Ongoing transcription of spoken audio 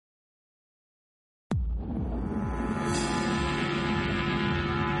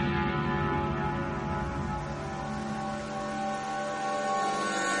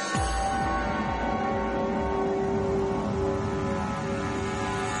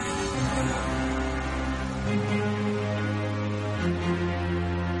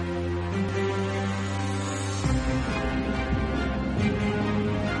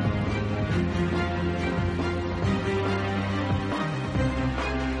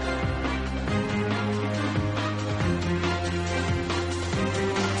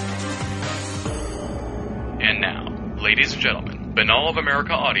Ladies and gentlemen, Banal of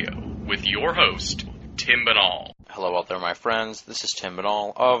America Audio, with your host, Tim Banal. Hello out there, my friends. This is Tim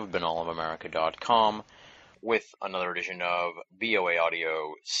Banal of banalofamerica.com with another edition of BOA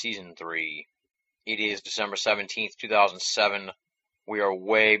Audio Season 3. It is December 17th, 2007. We are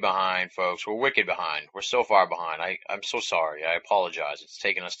way behind, folks. We're wicked behind. We're so far behind. I'm so sorry. I apologize. It's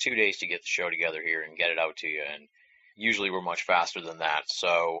taken us 2 days to get the show together here and get it out to you, and usually we're much faster than that,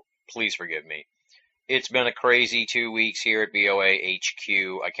 so please forgive me. It's been a crazy 2 weeks here at BOA HQ.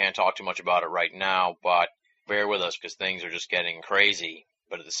 I can't talk too much about it right now, but bear with us because things are just getting crazy,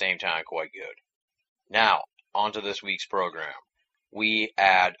 but at the same time quite good. Now, on to this week's program. We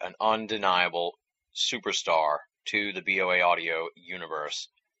add an undeniable superstar to the BOA Audio universe.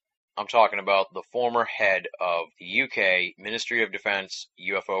 I'm talking about the former head of the UK Ministry of Defence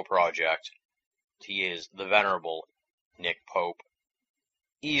UFO project. He is the venerable Nick Pope.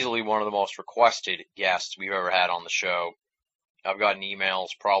 Easily one of the most requested guests we've ever had on the show. I've gotten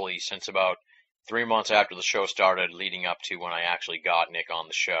emails probably since about 3 months after the show started, leading up to when I actually got Nick on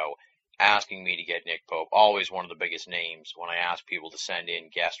the show, asking me to get Nick Pope. Always one of the biggest names when I ask people to send in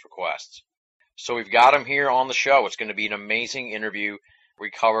guest requests. So we've got him here on the show. It's going to be an amazing interview.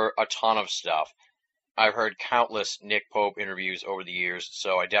 We cover a ton of stuff. I've heard countless Nick Pope interviews over the years,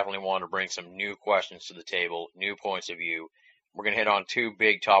 so I definitely want to bring some new questions to the table, new points of view. We're going to hit on two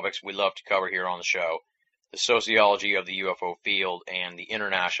big topics we love to cover here on the show: the sociology of the UFO field and the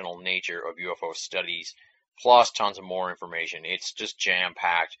international nature of UFO studies, plus tons of more information. It's just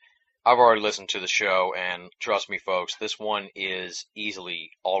jam-packed. I've already listened to the show, and trust me, folks, this one is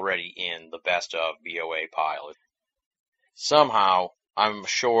easily already in the best of BOA pile. Somehow, I'm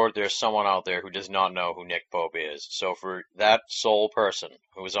sure there's someone out there who does not know who Nick Pope is. So for that sole person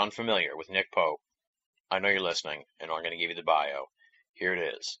who is unfamiliar with Nick Pope, I know you're listening, and I'm going to give you the bio. Here it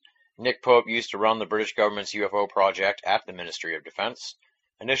is. Nick Pope used to run the British government's UFO project at the Ministry of Defence.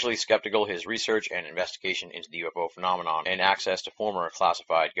 Initially skeptical, his research and investigation into the UFO phenomenon and access to former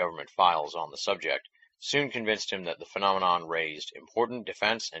classified government files on the subject soon convinced him that the phenomenon raised important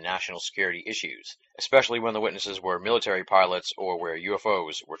defense and national security issues, especially when the witnesses were military pilots or where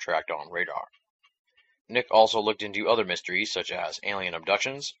UFOs were tracked on radar. Nick also looked into other mysteries such as alien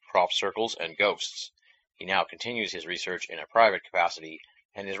abductions, crop circles, and ghosts. He now continues his research in a private capacity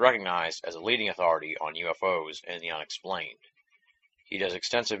and is recognized as a leading authority on UFOs and the unexplained. He does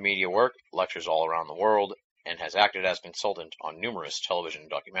extensive media work, lectures all around the world, and has acted as consultant on numerous television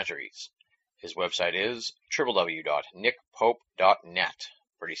documentaries. His website is www.nickpope.net.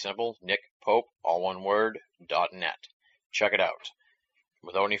 Pretty simple, Nick Pope, all one word, .net. Check it out.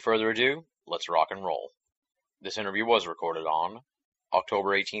 Without any further ado, let's rock and roll. This interview was recorded on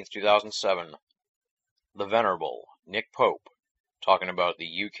October 18th, 2007. The venerable Nick Pope, talking about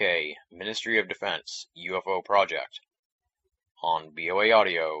the UK Ministry of Defence UFO project on BOA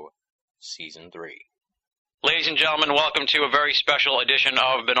Audio Season 3. Ladies and gentlemen, welcome to a very special edition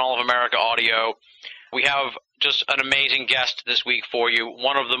of Banal of America Audio. We have just an amazing guest this week for you,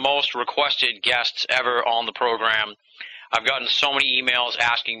 one of the most requested guests ever on the program. I've gotten so many emails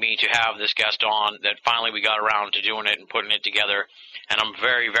asking me to have this guest on that finally we got around to doing it and putting it together, and I'm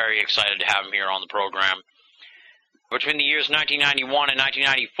very, very excited to have him here on the program. Between the years 1991 and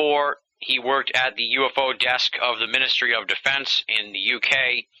 1994, he worked at the UFO desk of the Ministry of Defence in the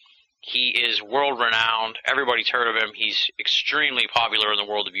UK. He is world-renowned. Everybody's heard of him. He's extremely popular in the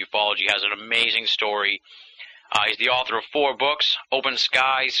world of ufology. He has an amazing story. He's the author of 4 books: Open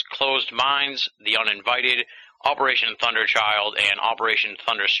Skies, Closed Minds, The Uninvited, Operation Thunderchild, and Operation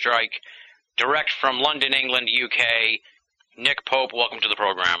Thunderstrike. Direct from London, England, UK, Nick Pope, welcome to the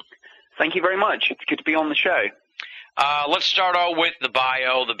program. Thank you very much. It's good to be on the show. Let's start out with the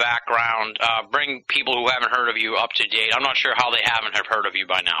bio, the background, bring people who haven't heard of you up to date. I'm not sure how they haven't have heard of you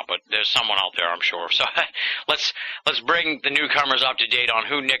by now, but there's someone out there, I'm sure. So let's bring the newcomers up to date on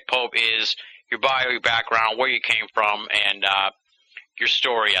who Nick Pope is, your bio, your background, where you came from, and your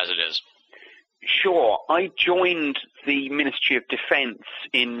story as it is. Sure. I joined the Ministry of Defence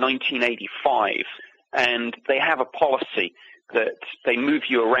in 1985, and they have a policy that they move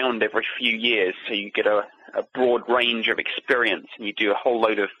you around every few years, so you get a broad range of experience, and you do a whole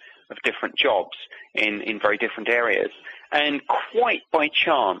load of different jobs in very different areas. And quite by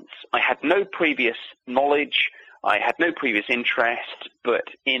chance, I had no previous knowledge, I had no previous interest, but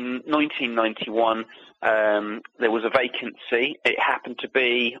in 1991, there was a vacancy. It happened to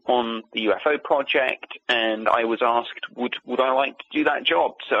be on the UFO project, and I was asked, would I like to do that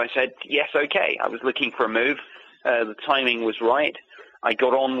job? So I said, yes, okay. I was looking for a move. The timing was right. I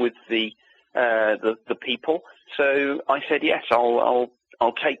got on with the people, so I said, yes, I'll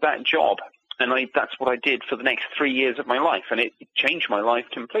take that job. And that's what I did for the next 3 years of my life, and it changed my life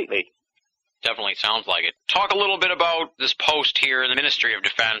completely. Definitely sounds like it. Talk a little bit about this post here in the Ministry of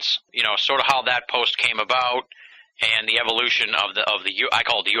Defense, sort of how that post came about and the evolution of the I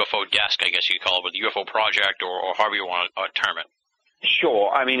call it the UFO desk, I guess you call it, but the UFO project or however you want to term it. Sure.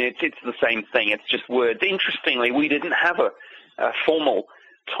 I mean, it's the same thing. It's just words. Interestingly, we didn't have a formal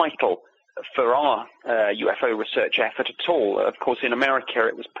title for our UFO research effort at all. Of course, in America,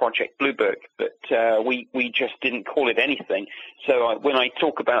 it was Project Blue Book, but we just didn't call it anything. So when I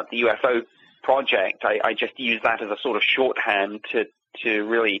talk about the UFO project, I just use that as a sort of shorthand to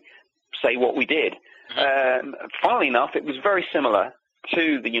really say what we did. Funnily enough, it was very similar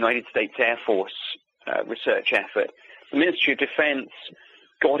to the United States Air Force research effort. The Ministry of Defense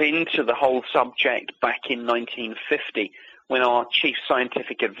got into the whole subject back in 1950 when our chief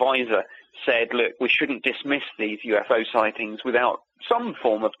scientific advisor said, look, we shouldn't dismiss these UFO sightings without some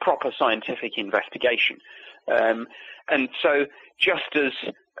form of proper scientific investigation. And so just as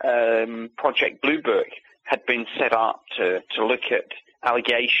Project Blue Book had been set up to look at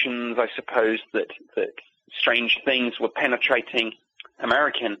allegations, I suppose, that strange things were penetrating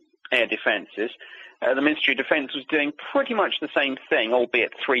American air defenses, the Ministry of Defense was doing pretty much the same thing,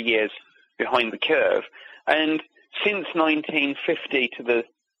 albeit 3 years behind the curve. And since 1950 to the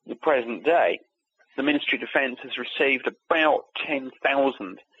present day, the Ministry of Defense has received about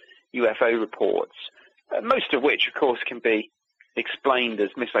 10,000 UFO reports, most of which, of course, can be explained as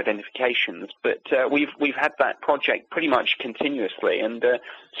misidentifications, but we've had that project pretty much continuously, and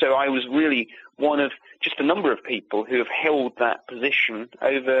so I was really one of just a number of people who have held that position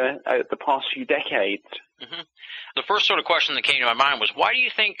over the past few decades. Mm-hmm. The first sort of question that came to my mind was, why do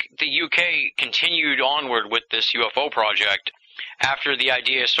you think the UK continued onward with this UFO project after the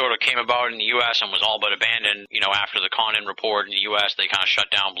idea sort of came about in the U.S. and was all but abandoned, after the Conan report in the U.S., they kind of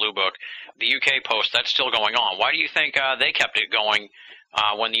shut down Blue Book. The UK post, that's still going on. Why do you think they kept it going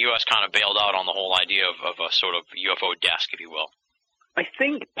when the U.S. kind of bailed out on the whole idea of a sort of UFO desk, if you will? I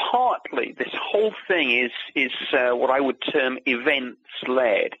think partly this whole thing is what I would term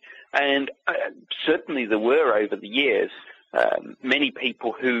events-led. And certainly there were, over the years, many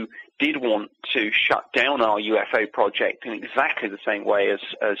people who did want to shut down our UFO project in exactly the same way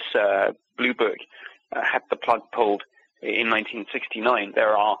as Blue Book had the plug pulled in 1969.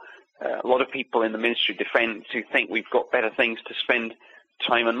 There are a lot of people in the Ministry of Defense who think we've got better things to spend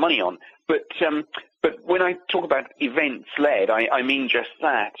time and money on. But when I talk about events-led, I mean just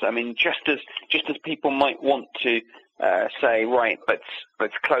that. I mean, just as people might want to say, right,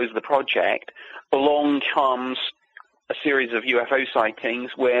 let's close the project, along comes a series of UFO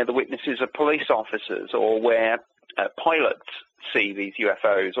sightings where the witnesses are police officers, or where pilots see these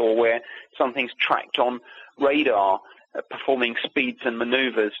UFOs, or where something's tracked on radar performing speeds and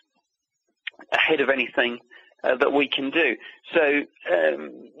maneuvers ahead of anything that we can do. So,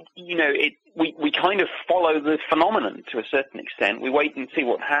 we kind of follow the phenomenon to a certain extent. We wait and see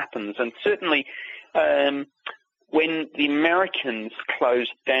what happens. And certainly when the Americans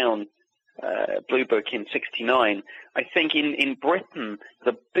closed down Blue Book in '69, I think in Britain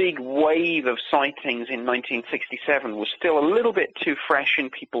the big wave of sightings in 1967 was still a little bit too fresh in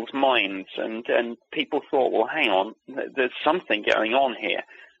people's minds, and people thought, well, hang on, there's something going on here.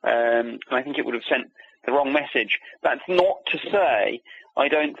 And I think it would have sent the wrong message. That's not to say I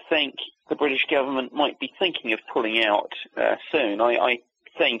don't think the British government might be thinking of pulling out soon. I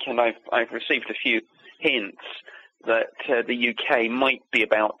think, and I've received a few hints, that the UK might be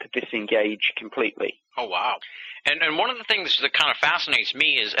about to disengage completely. Oh, wow. And one of the things that kind of fascinates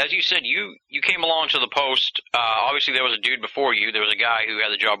me is, as you said, you came along to the post. Obviously, there was a dude before you. There was a guy who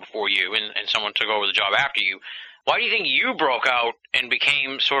had the job before you, and someone took over the job after you. Why do you think you broke out and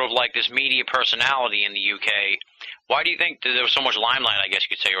became sort of like this media personality in the UK? Why do you think that there was so much limelight, I guess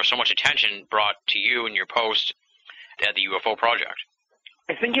you could say, or so much attention brought to you and your post at the UFO project?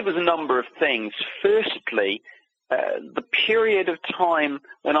 I think it was a number of things. Firstly, the period of time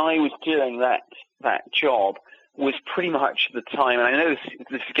when I was doing that job was pretty much the time, and I know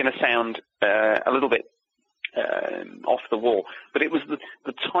this is going to sound a little bit off the wall, but it was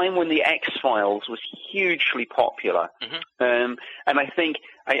the time when the X-Files was hugely popular. Mm-hmm. And I think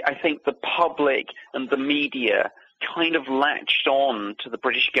the public and the media kind of latched on to the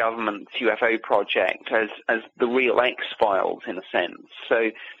British government's UFO project as the real X-Files, in a sense.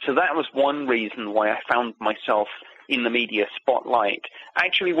 So that was one reason why I found myself in the media spotlight,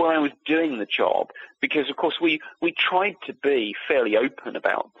 actually when I was doing the job, because of course we tried to be fairly open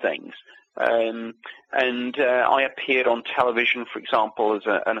about things. And I appeared on television, for example, as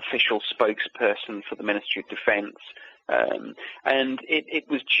an official spokesperson for the Ministry of Defense. And it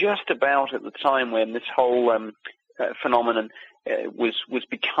was just about at the time when this whole phenomenon was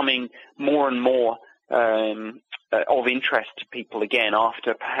becoming more and more of interest to people again,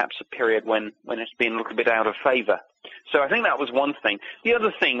 after perhaps a period when it's been a little bit out of favor. So I think that was one thing. The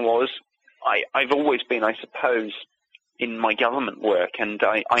other thing was I've always been, I suppose, in my government work, and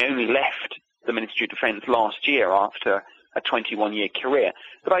I only left the Ministry of Defense last year after a 21-year career,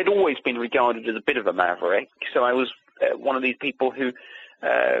 but I'd always been regarded as a bit of a maverick. So I was one of these people who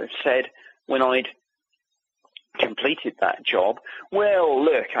said, when I'd completed that job, well,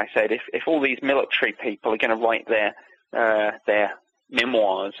 look, I said, if all these military people are going to write their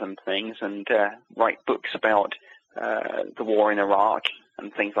memoirs and things and write books about the war in Iraq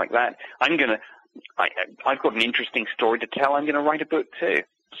and things like that, I've got an interesting story to tell. I'm going to write a book too.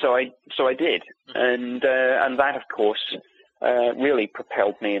 So I did, and that, of course, really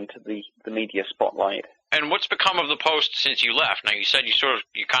propelled me into the media spotlight. And what's become of the Post since you left? Now, you said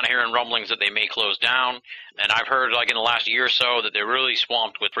you're kind of hearing rumblings that they may close down, and I've heard, like in the last year or so, that they're really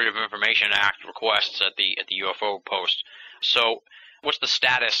swamped with Freedom of Information Act requests at the UFO Post. So, what's the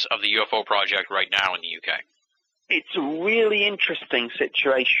status of the UFO project right now in the UK? It's a really interesting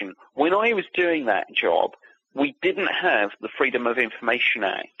situation. When I was doing that job, we didn't have the Freedom of Information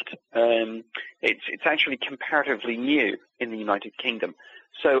Act. It's actually comparatively new in the United Kingdom.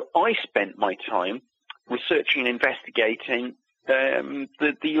 So I spent my time researching and investigating the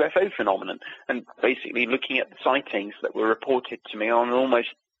UFO phenomenon, and basically looking at the sightings that were reported to me on an almost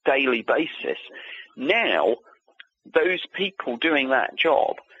daily basis. Now, those people doing that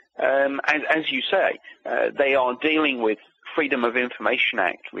job, as you say, they are dealing with Freedom of Information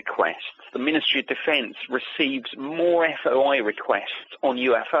Act requests. The Ministry of Defense receives more FOI requests on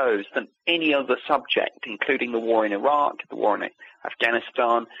UFOs than any other subject, including the war in Iraq, the war in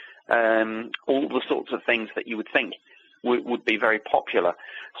Afghanistan, all the sorts of things that you would think would be very popular.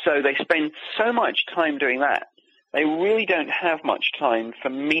 So they spend so much time doing that. They really don't have much time for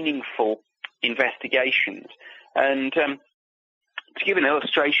meaningful investigations. And to give an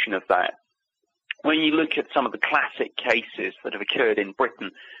illustration of that, when you look at some of the classic cases that have occurred in Britain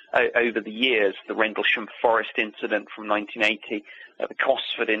over the years, the Rendlesham Forest incident from 1980, the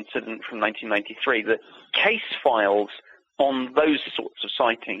Cosford incident from 1993, the case files on those sorts of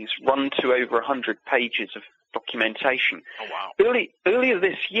sightings run to over 100 pages of documentation. Oh, wow. Earlier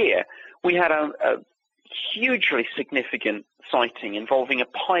this year, we had a hugely significant sighting involving a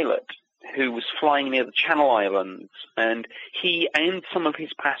pilot who was flying near the Channel Islands, and he and some of his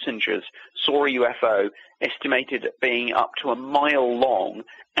passengers saw a UFO estimated at being up to a mile long,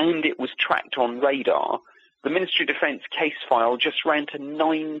 and it was tracked on radar. The Ministry of Defense case file just ran to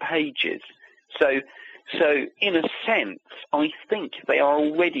 9 pages. So in a sense, I think they are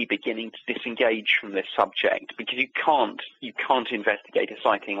already beginning to disengage from this subject, because you can't investigate a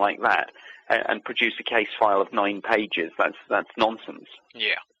sighting like that and produce a case file of 9 pages. That's nonsense.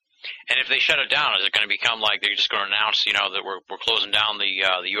 Yeah. And if they shut it down, is it going to become like they're just going to announce, that we're closing down the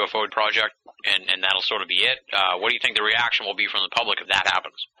UFO project, and that'll sort of be it? What do you think the reaction will be from the public if that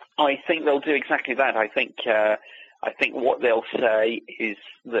happens? I think they'll do exactly that. I think what they'll say is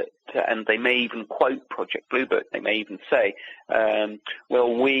that, and they may even quote Project Blue Book, they may even say,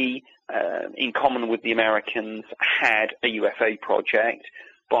 well, we, in common with the Americans, had a UFO project,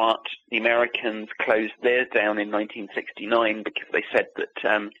 but the Americans closed theirs down in 1969 because they said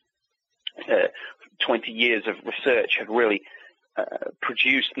that 20 years of research had really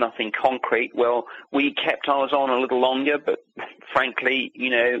produced nothing concrete. Well, we kept ours on a little longer, but frankly,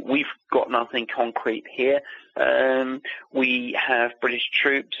 we've got nothing concrete here. We have British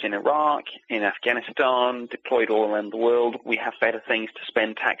troops in Iraq, in Afghanistan, deployed all around the world. We have better things to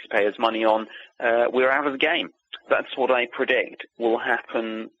spend taxpayers' money on. We're out of the game. That's what I predict will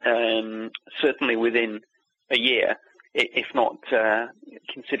happen, certainly within a year, if not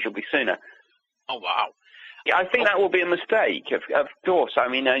considerably sooner. Oh, wow. Yeah, I think that will be a mistake, of course. I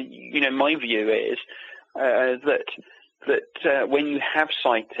mean, my view is that when you have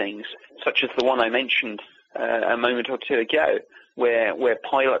sightings, such as the one I mentioned a moment or two ago, where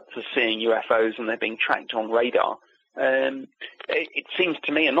pilots are seeing UFOs and they're being tracked on radar, it seems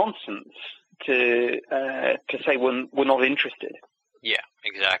to me a nonsense to say we're not interested. Yeah,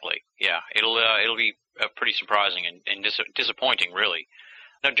 exactly. Yeah, it'll be pretty surprising and disappointing, really.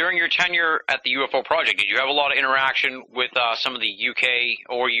 Now, during your tenure at the UFO Project, did you have a lot of interaction with some of the UK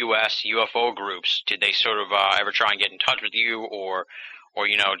or US UFO groups? Did they sort of ever try and get in touch with you, or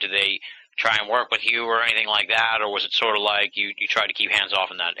did they try and work with you or anything like that, or was it sort of like you tried to keep hands off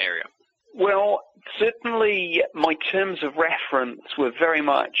in that area? Well, certainly my terms of reference were very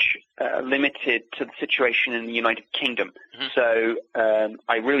much limited to the situation in the United Kingdom. Mm-hmm. So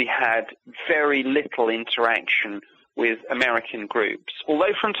I really had very little interaction with American groups,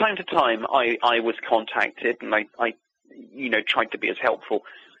 although from time to time I was contacted and I tried to be as helpful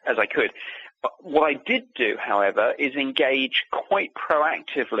as I could. But what I did do, however, is engage quite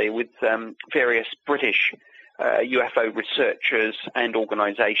proactively with various British UFO researchers and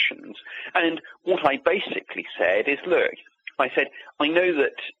organizations. And what I basically said is, look, I said, I know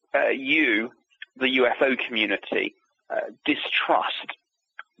that you, the UFO community, distrust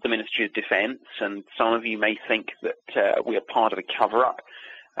the Ministry of Defense, and some of you may think that we are part of a cover-up.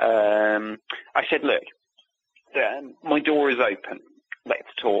 I said, look, my door is open.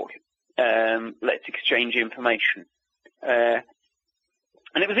 Let's talk. Let's exchange information. And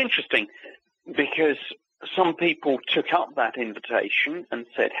it was interesting because some people took up that invitation and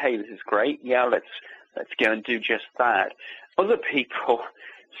said, hey, this is great. Yeah, let's go and do just that. Other people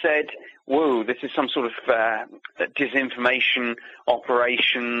said, whoa, this is some sort of disinformation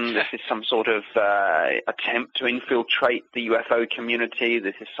operation. This is some sort of attempt to infiltrate the UFO community.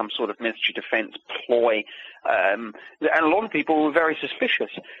 This is some sort of Ministry of Defense ploy. And a lot of people were very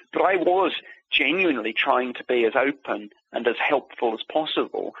suspicious. But I was genuinely trying to be as open and as helpful as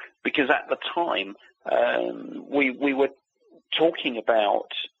possible because at the time we were talking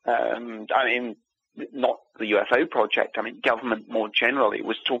about, not the UFO project, government more generally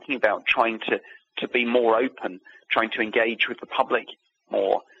was talking about trying to be more open, trying to engage with the public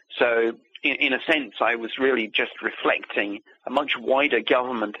more. So in a sense, I was really just reflecting a much wider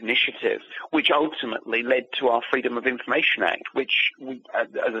government initiative, which ultimately led to our Freedom of Information Act, which, as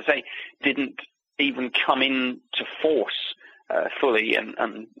I say, didn't even come into force fully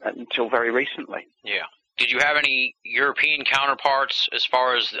until very recently. Yeah. Did you have any European counterparts as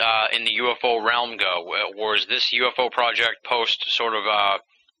far as in the UFO realm go? Or is this UFO project post sort of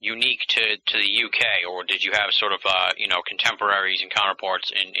unique to the UK, or did you have sort of contemporaries and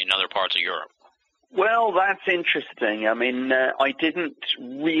counterparts in other parts of Europe? Well, that's interesting. I didn't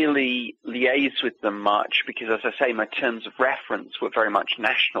really liaise with them much because, as I say, my terms of reference were very much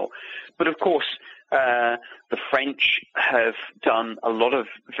national. But of course, the French have done a lot of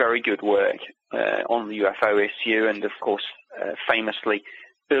very good work on the UFO issue, and of course, famously,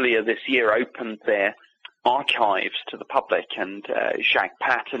 earlier this year opened their archives to the public, and Jacques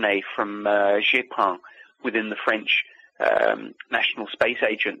Patenay from GEPRIN within the French National Space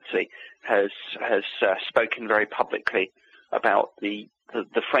Agency has spoken very publicly about the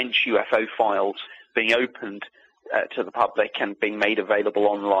French UFO files being opened to the public and being made available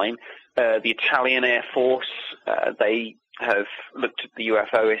online. The Italian Air Force, they have looked at the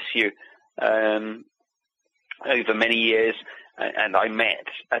UFO issue over many years, and I met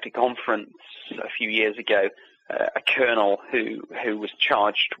at a conference a few years ago a colonel who was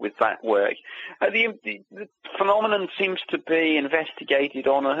charged with that work. The phenomenon seems to be investigated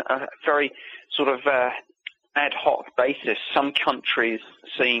on a very sort of ad hoc basis. Some countries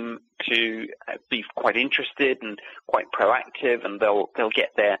seem to be quite interested and quite proactive, and they'll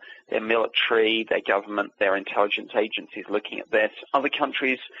get their military, their government, their intelligence agencies looking at this. Other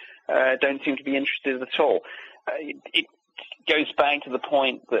countries don't seem to be interested at all. It goes back to the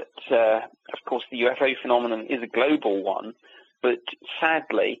point that, of course, the UFO phenomenon is a global one, but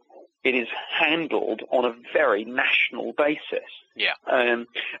sadly, it is handled on a very national basis. Yeah.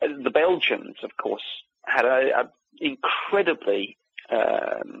 The Belgians, of course, had an incredibly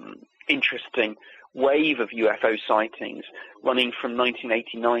interesting wave of UFO sightings running from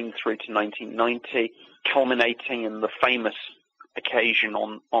 1989 through to 1990, culminating in the famous occasion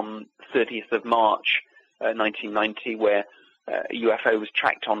on 30th of March 1990, where a UFO was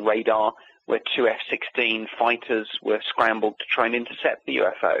tracked on radar, where two F-16 fighters were scrambled to try and intercept the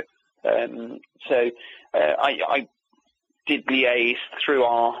UFO. So I did liaise through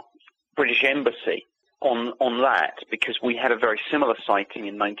our British Embassy on that, because we had a very similar sighting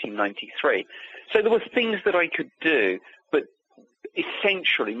in 1993. So there were things that I could do, but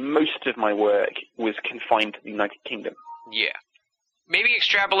essentially most of my work was confined to the United Kingdom. Yeah. Maybe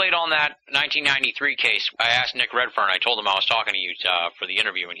extrapolate on that 1993 case. I asked Nick Redfern, I told him I was talking to you for the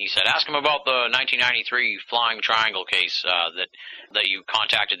interview, and he said, ask him about the 1993 Flying Triangle case that you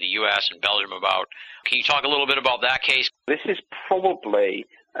contacted the U.S. and Belgium about. Can you talk a little bit about that case? This is probably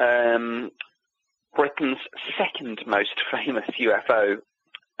Britain's second most famous UFO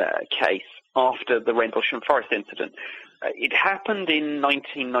case after the Rendlesham Forest incident. It happened in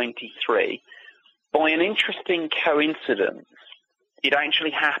 1993. By an interesting coincidence, it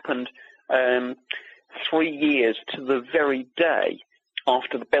actually happened 3 years to the very day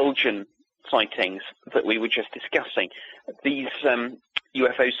after the Belgian sightings that we were just discussing. These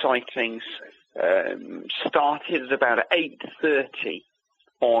UFO sightings started at about 8:30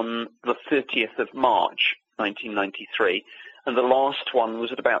 on the 30th of March, 1993, and the last one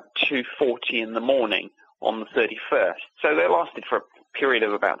was at about 2:40 in the morning on the 31st. So they lasted for a period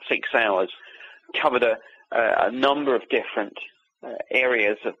of about 6 hours, covered a number of different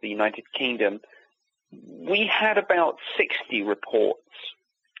areas of the United Kingdom. We had about 60 reports,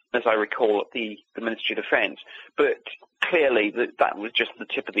 as I recall, at the Ministry of Defence, but clearly that was just the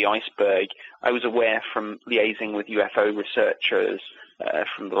tip of the iceberg. I was aware from liaising with UFO researchers,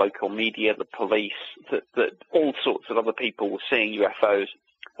 from the local media, the police, that all sorts of other people were seeing UFOs,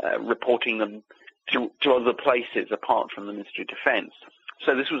 reporting them to other places apart from the Ministry of Defence.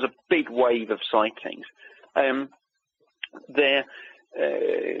 So this was a big wave of sightings. There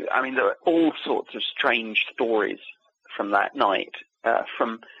are all sorts of strange stories from that night.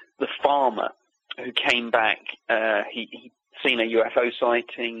 From the farmer who came back, he'd seen a UFO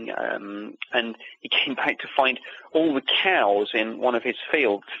sighting, and he came back to find all the cows in one of his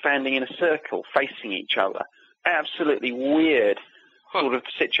fields standing in a circle facing each other. Absolutely weird sort of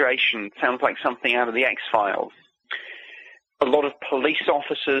situation. Sounds like something out of the X-Files. A lot of police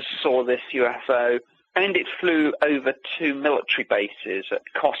officers saw this UFO, and it flew over 2 military bases at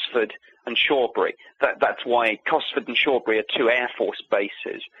Cosford and Shawbury. That's why Cosford and Shawbury are 2 Air Force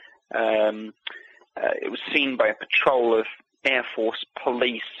bases. It was seen by a patrol of Air Force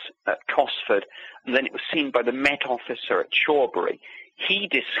police at Cosford, and then it was seen by the Met officer at Shawbury. He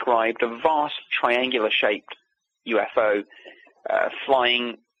described a vast triangular-shaped UFO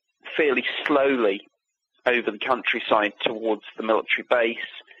flying fairly slowly over the countryside towards the military base,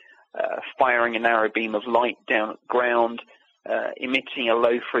 firing a narrow beam of light down at the ground, emitting a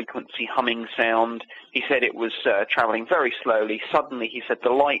low-frequency humming sound. He said it was traveling very slowly. Suddenly, he said,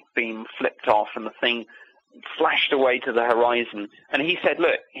 the light beam flipped off and the thing flashed away to the horizon. And he said,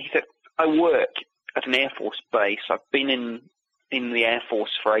 look, I work at an Air Force base. I've been in the Air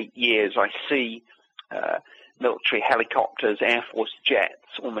Force for 8 years. I see military helicopters, Air Force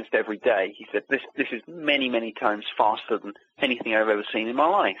jets almost every day. He said, this is many, many times faster than anything I've ever seen in my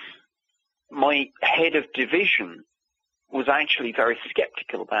life. My head of division was actually very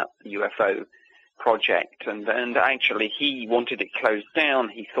skeptical about the UFO project, and actually he wanted it closed down.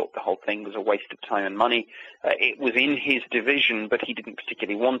 He thought the whole thing was a waste of time and money. It was in his division, but he didn't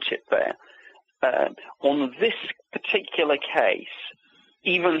particularly want it there. On this particular case,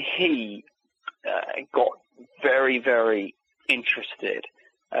 even he got very, very interested,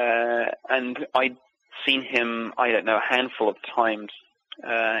 and I'd seen him, I don't know, a handful of times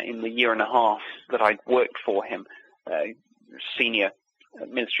in the year and a half that I'd worked for him, senior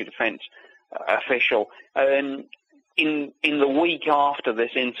Ministry of Defence official. In the week after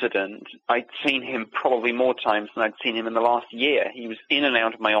this incident, I'd seen him probably more times than I'd seen him in the last year. He was in and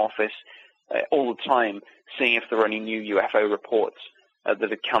out of my office all the time, seeing if there were any new UFO reports that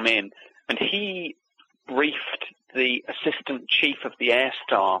had come in. And he briefed the Assistant Chief of the Air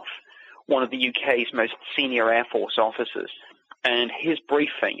Staff, one of the UK's most senior Air Force officers. And his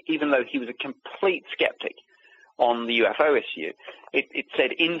briefing, even though he was a complete skeptic on the UFO issue, it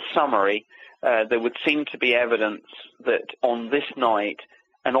said, in summary, there would seem to be evidence that on this night,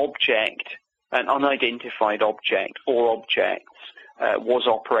 an unidentified object or objects was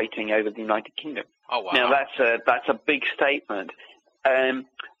operating over the United Kingdom. Oh, wow. Now, that's a big statement.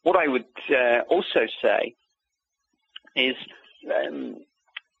 What I would also say is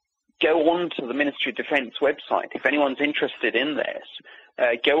go on to the Ministry of Defence website. If anyone's interested in this,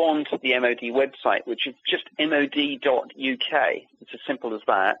 go on to the MOD website, which is just mod.uk. It's as simple as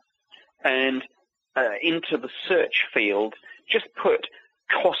that. And into the search field, just put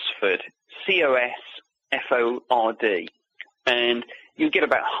Cosford, COSFORD, and you'll get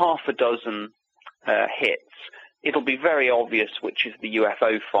about half a dozen hits. It'll be very obvious which is the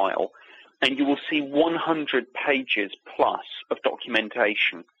UFO file, and you will see 100 pages plus of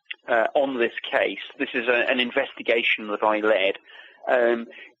documentation on this case. This is an investigation that I led.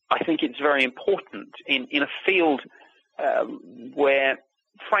 I think it's very important in a field where,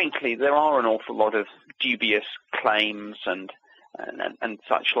 frankly, there are an awful lot of dubious claims and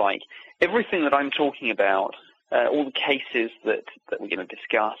such like. Everything that I'm talking about, all the cases that we're going to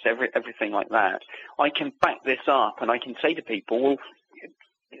discuss, everything like that, I can back this up and I can say to people, well,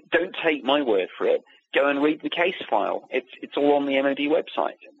 don't take my word for it. Go and read the case file. It's all on the MOD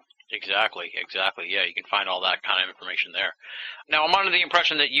website. Exactly. Yeah, you can find all that kind of information there. Now, I'm under the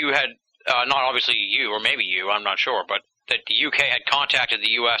impression that you had, not obviously you, or maybe you, I'm not sure, but that the UK had contacted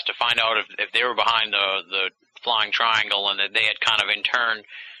the US to find out if they were behind the flying triangle, and that they had kind of in turn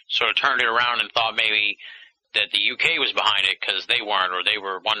sort of turned it around and thought maybe that the UK was behind it because they weren't, or they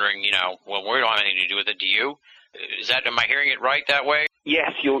were wondering, well, we don't have anything to do with it. Do you? Am I hearing it right that way?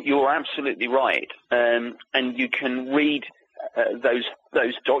 Yes, you're absolutely right. And you can read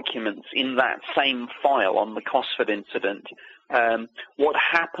those documents in that same file on the Cosford incident. What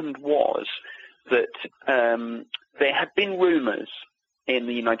happened was that there had been rumours in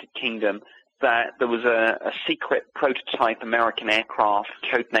the United Kingdom that there was a secret prototype American aircraft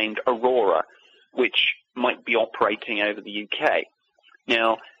codenamed Aurora, which might be operating over the UK.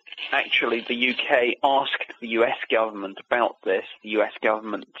 Now, actually, the UK asked the US government about this. The US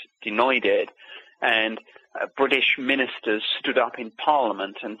government denied it, and British ministers stood up in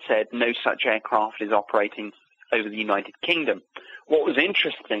Parliament and said no such aircraft is operating over the United Kingdom. What was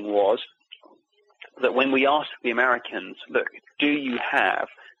interesting was that when we asked the Americans, look, do you have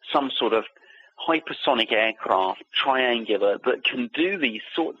some sort of hypersonic aircraft, triangular, that can do these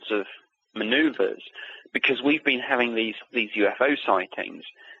sorts of maneuvers, because we've been having these UFO sightings.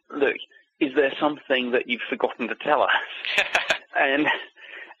 Look, is there something that you've forgotten to tell us?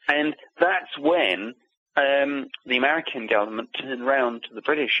 and that's when the American government turned around to the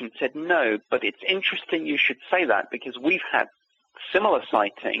British and said, no, but it's interesting you should say that, because we've had similar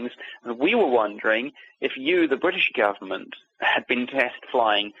sightings, and we were wondering if you, the British government, had been test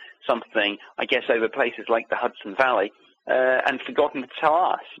flying something, I guess, over places like the Hudson Valley, and forgotten to tell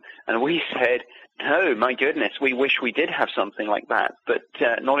us. And we said, no, my goodness, we wish we did have something like that, but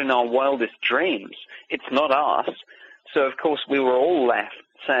not in our wildest dreams. It's not us. So, of course, we were all left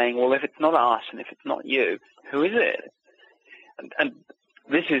saying, well, if it's not us and if it's not you, who is it? And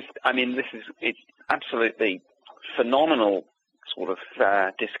this is it's absolutely phenomenal sort of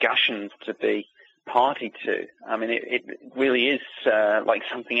discussions to be party to. I mean, it really is like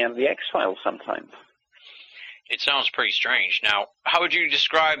something out of the X-Files sometimes. It sounds pretty strange. Now, how would you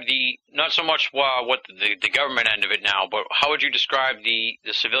describe not so much what the government end of it now, but how would you describe the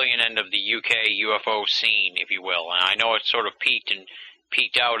civilian end of the UK UFO scene, if you will? And I know it sort of peaked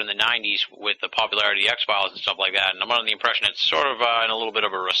out in the 90s with the popularity of X-Files and stuff like that, and I'm under the impression it's sort of in a little bit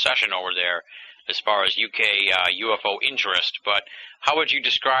of a recession over there as far as UK UFO interest. But how would you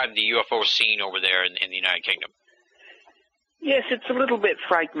describe the UFO scene over there in the United Kingdom? Yes, it's a little bit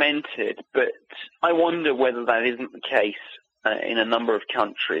fragmented, but I wonder whether that isn't the case in a number of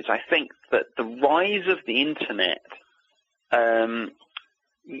countries. I think that the rise of the Internet,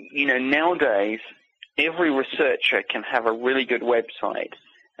 nowadays, every researcher can have a really good website.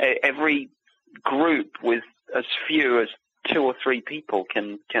 Every group with as few as 2 or 3 people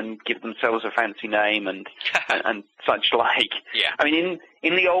can give themselves a fancy name and such like. Yeah. I mean,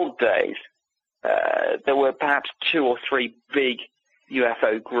 in the old days, there were perhaps 2 or 3 big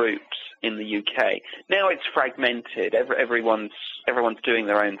UFO groups in the UK. Now it's fragmented. Everyone's doing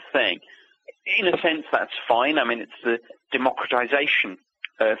their own thing. In a sense, that's fine. I mean, it's the democratization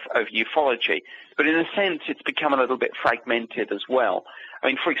of ufology. But in a sense, it's become a little bit fragmented as well. I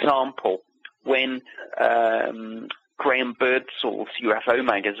mean, for example, when Graham Birdsall's UFO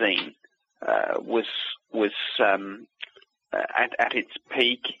magazine was at its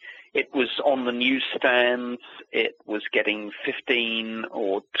peak, it was on the newsstands. It was getting 15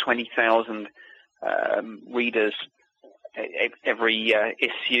 or 20,000 readers every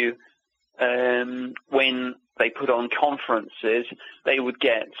issue. When they put on conferences, they would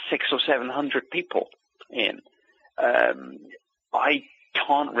get 600 or 700 people in. I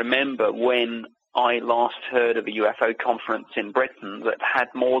can't remember when I last heard of a UFO conference in Britain that had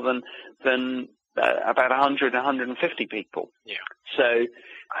more than about 100, 150 people. Yeah. So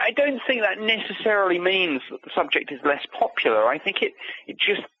I don't think that necessarily means that the subject is less popular. I think it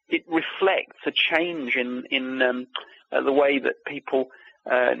reflects a change in the way that people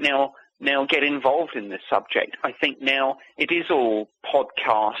now get involved in this subject. I think now it is all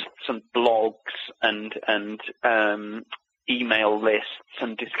podcasts and blogs and email lists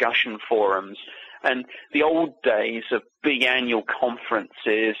and discussion forums. And the old days of big annual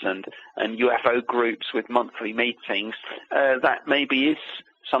conferences and UFO groups with monthly meetings, that maybe is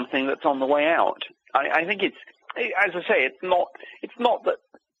something that's on the way out. I think it's, as I say, it's not that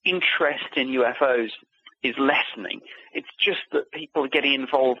interest in UFOs is lessening. It's just that people are getting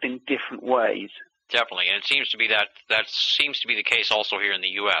involved in different ways. Definitely, and it seems to be that seems to be the case also here in the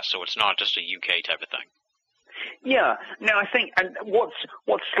U.S., so it's not just a UK type of thing. Yeah. Now, I think, and what's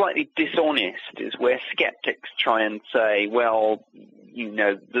slightly dishonest is where skeptics try and say, well,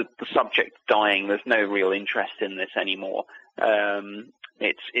 the subject's dying. There's no real interest in this anymore.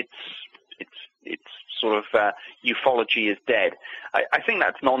 It's it's sort of ufology is dead. I think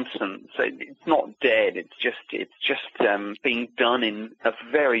that's nonsense. It's not dead. It's just being done in a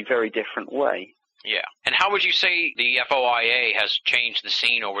very, very different way. Yeah. And how would you say the FOIA has changed the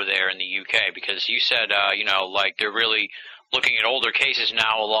scene over there in the UK? Because you said, like they're really looking at older cases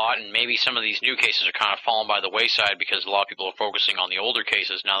now a lot, and maybe some of these new cases are kind of falling by the wayside because a lot of people are focusing on the older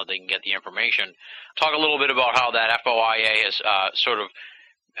cases now that they can get the information. Talk a little bit about how that FOIA has sort of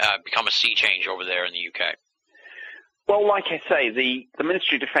become a sea change over there in the UK. Well, like I say, the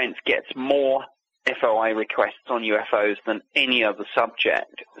Ministry of Defence gets more FOI requests on UFOs than any other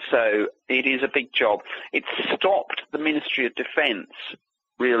subject, so it is a big job. It's stopped the Ministry of Defence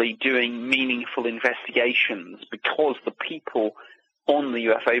really doing meaningful investigations because the people on the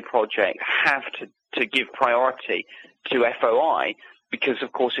UFO project have to give priority to FOI because,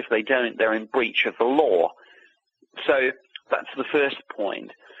 of course, if they don't, they're in breach of the law. So that's the first point.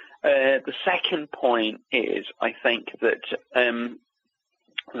 The second point is, I think, that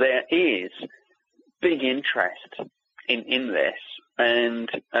there is big interest in this, and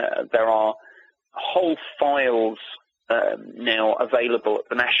there are whole files now available at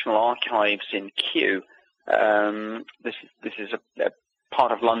the National Archives in Kew. This is a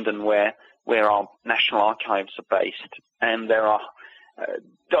part of London where our National Archives are based, and there are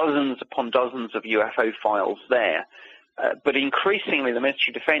dozens upon dozens of UFO files there. But increasingly, the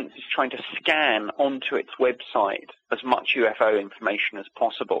Ministry of Defence is trying to scan onto its website as much UFO information as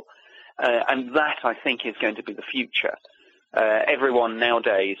possible. And that, I think, is going to be the future. Everyone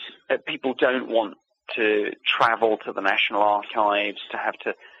nowadays, people don't want to travel to the National Archives, to have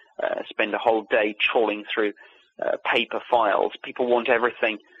to spend a whole day trawling through paper files. People want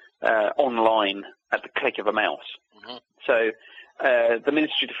everything online at the click of a mouse. Mm-hmm. So the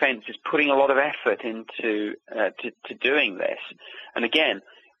Ministry of Defence is putting a lot of effort into to doing this. And again,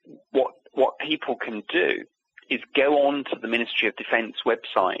 what people can do is go on to the Ministry of Defence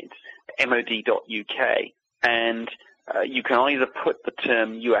website, mod.uk, and you can either put the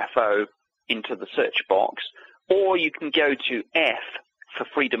term UFO into the search box, or you can go to F for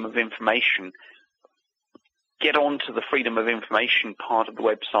Freedom of Information, get onto the Freedom of Information part of the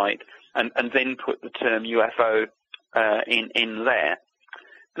website, and then put the term UFO in there.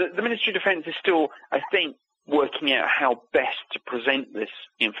 The Ministry of Defence is still, I think, working out how best to present this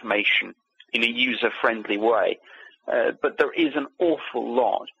information in a user-friendly way. But there is an awful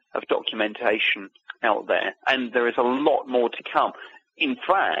lot of documentation out there, and there is a lot more to come. In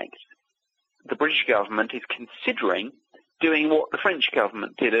fact, the British government is considering doing what the French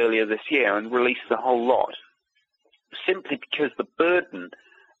government did earlier this year and release the whole lot, simply because the burden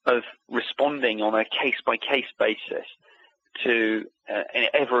of responding on a case-by-case basis to an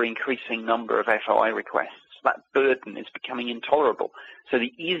ever-increasing number of FOI requests, that burden is becoming intolerable. So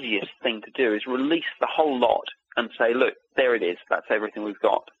the easiest thing to do is release the whole lot and say, look, there it is, that's everything we've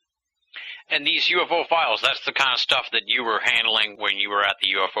got. And these UFO files, that's the kind of stuff that you were handling when you were at the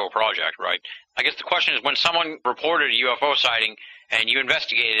UFO project, right? I guess the question is, when someone reported a UFO sighting and you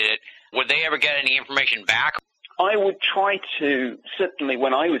investigated it, would they ever get any information back? I would try to, certainly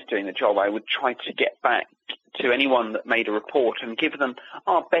when I was doing the job, I would try to get back to anyone that made a report and give them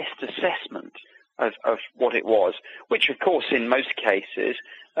our best assessment of what it was, which of course in most cases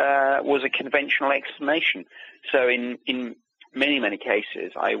was a conventional explanation. So in many, many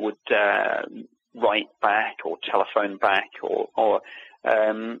cases I would write back or telephone back or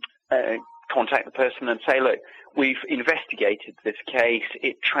contact the person and say, look, we've investigated this case.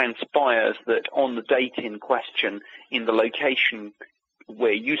 It transpires that on the date in question, in the location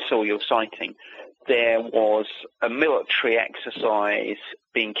where you saw your sighting, there was a military exercise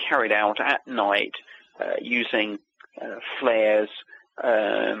being carried out at night using flares,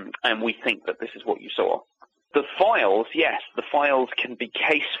 and we think that this is what you saw. The files, yes, the files can be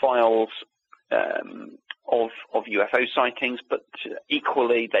case files of UFO sightings, but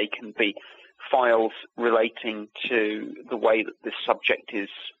equally they can be files relating to the way that this subject is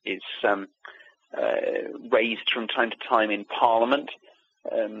raised from time to time in Parliament.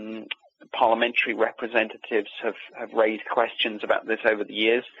 Parliamentary representatives have raised questions about this over the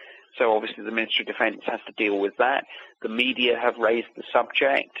years, so obviously the Ministry of Defence has to deal with that. The media have raised the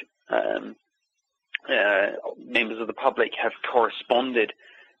subject. Members of the public have corresponded,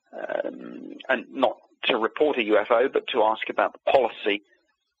 and not to report a UFO, but to ask about the policy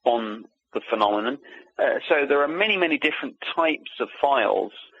on the phenomenon. So there are many, many different types of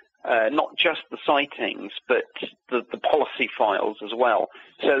files, not just the sightings, but the policy files as well.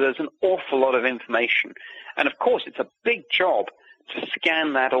 So there's an awful lot of information. And of course, it's a big job to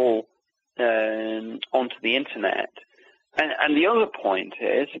scan that all onto the internet. And the other point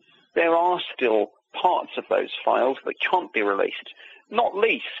is there are still parts of those files that can't be released, not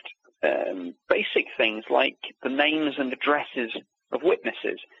least basic things like the names and addresses of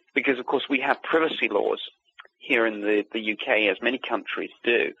witnesses, because, of course, we have privacy laws here in the UK, as many countries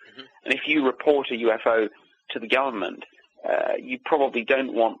do. Mm-hmm. And if you report a UFO to the government, you probably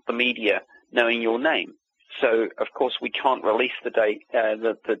don't want the media knowing your name. So, of course, we can't release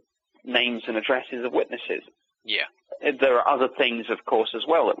the names and addresses of witnesses. Yeah. There are other things, of course, as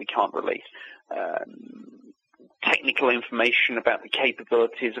well that we can't release. Technical information about the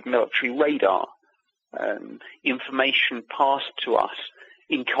capabilities of military radar, information passed to us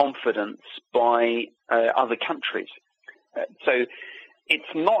in confidence by other countries. So it's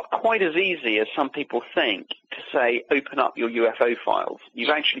not quite as easy as some people think to say, open up your UFO files. You've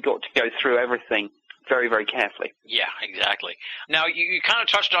actually got to go through everything very, very carefully. Yeah, exactly. Now, you kind of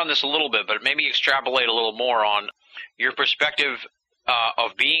touched on this a little bit, but maybe extrapolate a little more on your perspective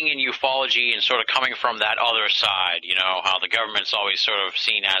of being in ufology and sort of coming from that other side, you know, how the government's always sort of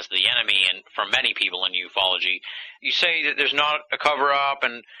seen as the enemy, and for many people in ufology. You say that there's not a cover-up,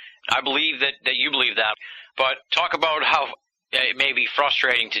 and I believe that you believe that, but talk about how it may be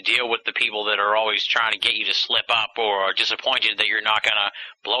frustrating to deal with the people that are always trying to get you to slip up, or are disappointed that you're not going to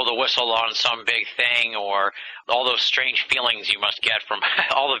blow the whistle on some big thing, or all those strange feelings you must get from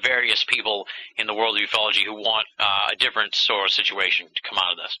all the various people in the world of ufology who want a different sort of situation to come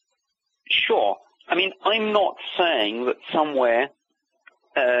out of this. Sure. I mean, I'm not saying that somewhere,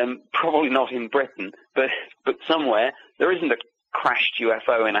 probably not in Britain, but somewhere, there isn't a crashed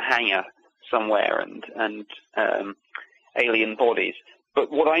UFO in a hangar somewhere and alien bodies.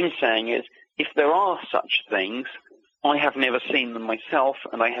 But what I'm saying is, if there are such things, I have never seen them myself,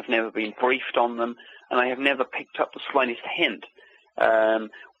 and I have never been briefed on them, and I have never picked up the slightest hint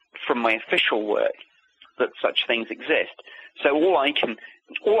from my official work that such things exist. So all I can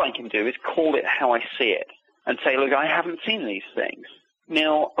do is call it how I see it and say, look, I haven't seen these things.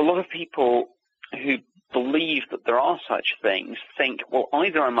 Now, a lot of people who believe that there are such things think, well,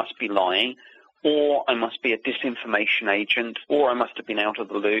 either I must be lying, or I must be a disinformation agent, or I must have been out of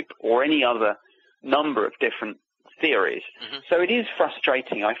the loop, or any other number of different theories. Mm-hmm. So it is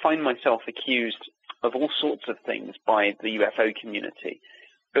frustrating. I find myself accused of all sorts of things by the UFO community.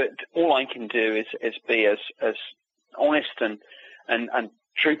 But all I can do is be as honest and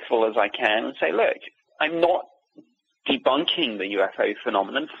truthful as I can and say, look, I'm not debunking the UFO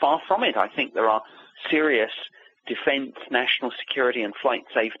phenomenon. Far from it. I think there are serious defense, national security, and flight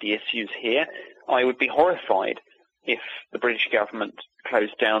safety issues here. I would be horrified if the British government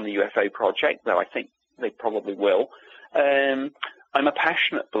closed down the UFO project, though I think they probably will. I'm a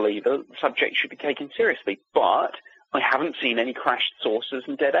passionate believer that the subject should be taken seriously, but I haven't seen any crashed saucers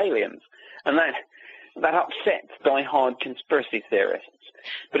and dead aliens. And that upsets die-hard conspiracy theorists.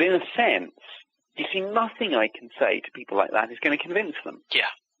 But in a sense, you see, nothing I can say to people like that is going to convince them. Yeah.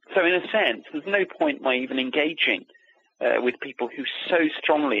 So in a sense, there's no point my even engaging with people who so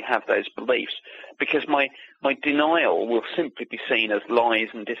strongly have those beliefs, because my denial will simply be seen as lies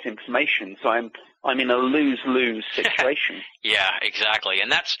and disinformation. So I'm in a lose-lose situation. Yeah, exactly.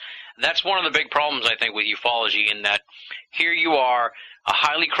 And that's one of the big problems, I think, with ufology, in that here you are, a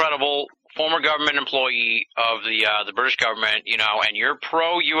highly credible former government employee of the British government, you know, and you're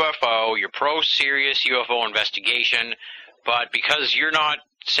pro-UFO, you're pro-serious UFO investigation, but because you're not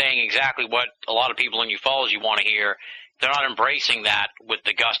saying exactly what a lot of people in ufology want to hear, they're not embracing that with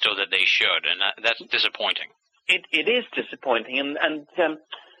the gusto that they should, and that's disappointing. It is disappointing, and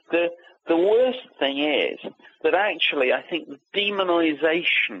the worst thing is that actually I think the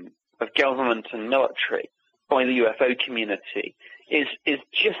demonization of government and military by the UFO community is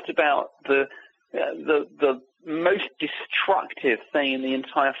just about the most destructive thing in the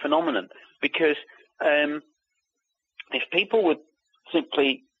entire phenomenon, because if people would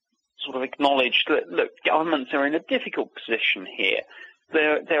simply sort of acknowledge that, look, governments are in a difficult position here.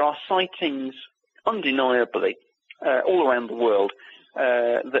 There are sightings, undeniably, all around the world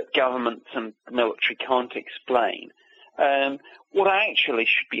that governments and the military can't explain. What actually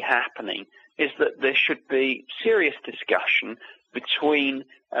should be happening is that there should be serious discussion between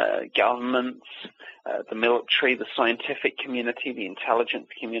governments, the military, the scientific community, the intelligence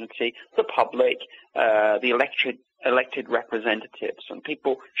community, the public, the elected representatives, and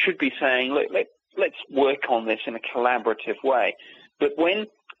people should be saying, look, let's work on this in a collaborative way. But when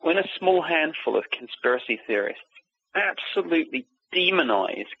a small handful of conspiracy theorists absolutely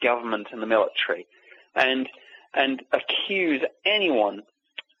demonize government and the military and accuse anyone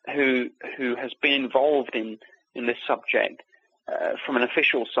who has been involved in this subject from an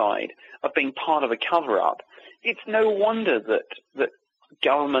official side of being part of a cover-up, it's no wonder that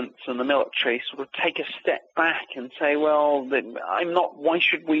governments and the military sort of take a step back and say, well, why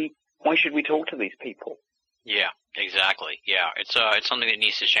should we talk to these people? Yeah, exactly. Yeah, it's something that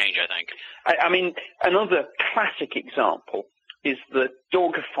needs to change, I think. I mean, another classic example is the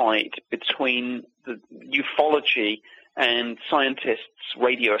dogfight between the ufology and scientists,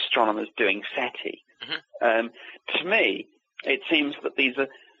 radio astronomers doing SETI. Mm-hmm. To me, it seems that these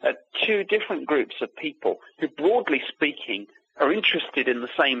are two different groups of people who, broadly speaking, are interested in the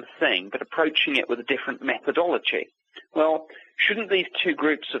same thing but approaching it with a different methodology. Well, shouldn't these two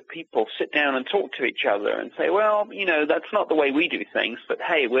groups of people sit down and talk to each other and say, well, that's not the way we do things, but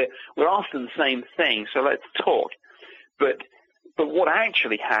hey, we're after the same thing, so let's talk. But what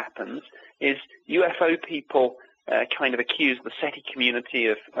actually happens is UFO people kind of accuse the SETI community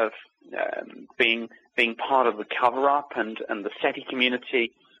of being part of the cover-up, and the SETI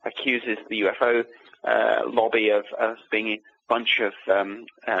community accuses the UFO lobby of being a bunch of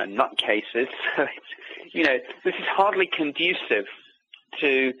nutcases. So this is hardly conducive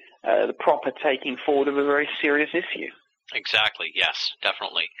to the proper taking forward of a very serious issue. Exactly, yes,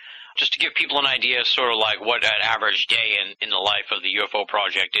 definitely. Just to give people an idea sort of like what an average day in the life of the UFO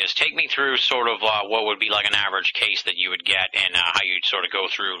project is, take me through sort of what would be like an average case that you would get and how you'd sort of go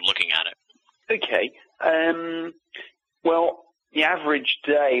through looking at it. Okay. Well, the average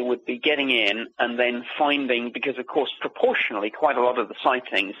day would be getting in and then finding, because of course proportionally quite a lot of the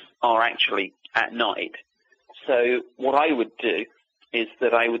sightings are actually at night. So what I would do is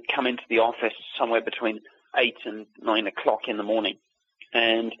that I would come into the office somewhere between 8 and 9 o'clock in the morning,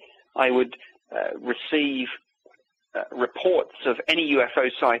 and I would receive reports of any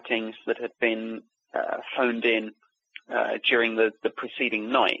UFO sightings that had been phoned in during the preceding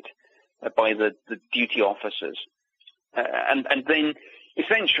night by the duty officers. And then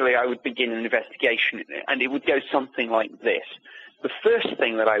essentially I would begin an investigation, and it would go something like this. The first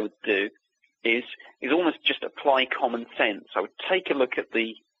thing that I would do is almost just apply common sense. I would take a look at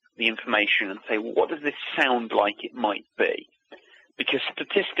the information and say, well, what does this sound like it might be? Because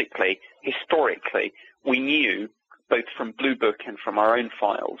statistically, historically, we knew, both from Blue Book and from our own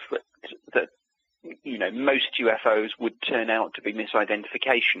files, that most UFOs would turn out to be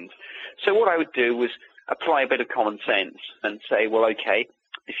misidentifications. So what I would do was apply a bit of common sense and say, well, okay,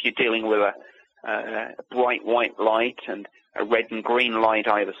 if you're dealing with a bright white light and a red and green light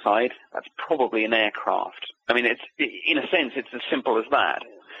either side, that's probably an aircraft. I mean, in a sense, it's as simple as that.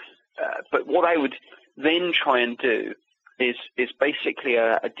 But what I would then try and do is basically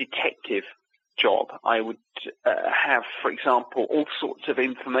a detective job. I would have, for example, all sorts of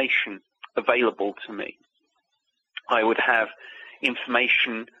information available to me. I would have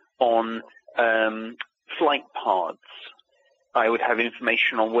information on flight paths. I would have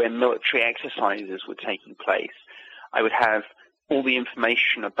information on where military exercises were taking place. I would have all the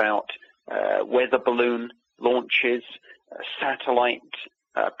information about weather balloon launches, satellite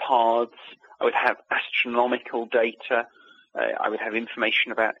paths. I would have astronomical data. I would have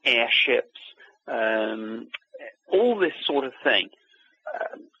information about airships, all this sort of thing.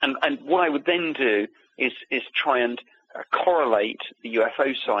 And what I would then do is try and correlate the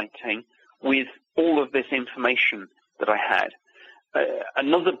UFO sighting with all of this information that I had.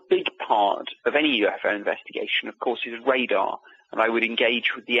 Another big part of any UFO investigation, of course, is radar. And I would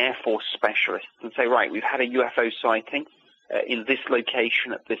engage with the Air Force specialists and say, right, we've had a UFO sighting in this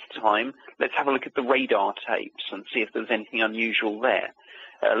location at this time. Let's have a look at the radar tapes and see if there's anything unusual there.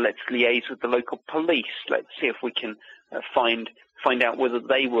 Let's liaise with the local police. Let's see if we can find out whether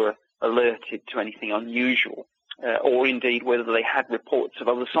they were alerted to anything unusual, or indeed whether they had reports of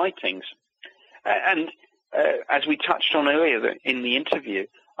other sightings. And as we touched on earlier in the interview,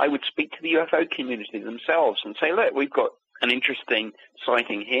 I would speak to the UFO community themselves and say, look, we've got an interesting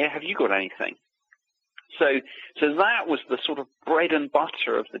sighting here. Have you got anything? So that was the sort of bread and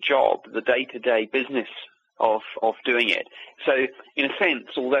butter of the job, the day-to-day business of doing it. So in a sense,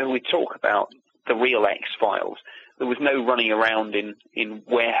 although we talk about the real X-Files, there was no running around in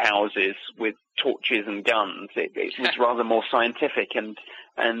warehouses with torches and guns. It was rather more scientific and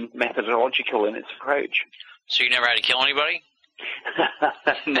methodological in its approach. So you never had to kill anybody?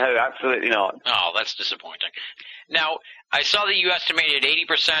 No, absolutely not. Oh, that's disappointing. Now, I saw that you estimated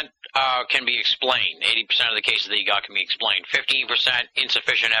 80% can be explained. 80% of the cases that you got can be explained. 15%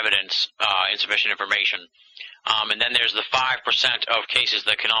 insufficient evidence, insufficient information. And then there's the 5% of cases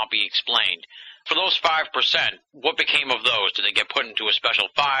that cannot be explained. For those 5%, what became of those? Did they get put into a special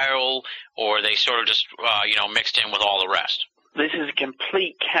file, or they sort of just, mixed in with all the rest? This is a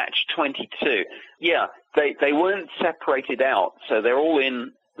complete catch-22. Yeah, they weren't separated out, so they're all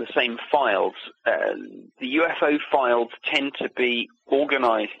in the same files. The UFO files tend to be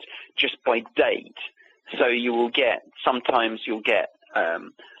organized just by date. So sometimes you'll get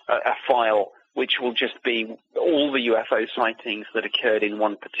a file which will just be all the UFO sightings that occurred in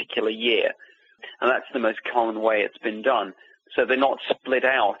one particular year. And that's the most common way it's been done. So they're not split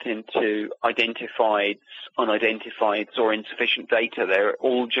out into identifieds, unidentifieds, or insufficient data. They're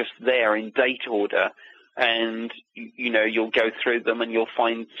all just there in date order. And, you'll go through them and you'll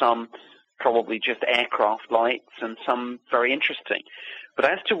find some probably just aircraft lights and some very interesting. But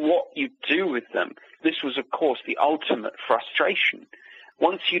as to what you do with them, this was, of course, the ultimate frustration.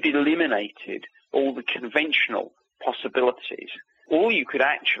 Once you'd eliminated all the conventional possibilities, all you could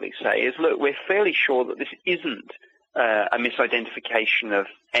actually say is, look, we're fairly sure that this isn't a misidentification of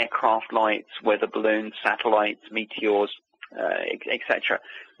aircraft lights, weather balloons, satellites, meteors, etc.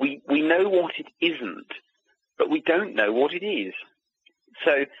 We know what it isn't, but we don't know what it is.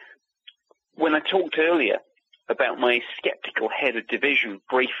 So when I talked earlier about my skeptical head of division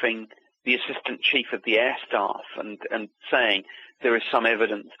briefing the assistant chief of the air staff and saying there is some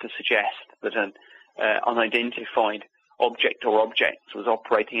evidence to suggest that an unidentified object or objects was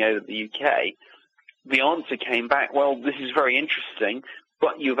operating over the UK, the answer came back, well, this is very interesting,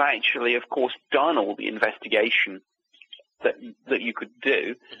 but you've actually, of course, done all the investigation that you could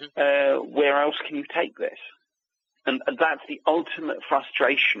do. Where else can you take this? And that's the ultimate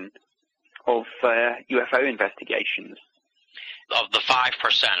frustration of UFO investigations. Of the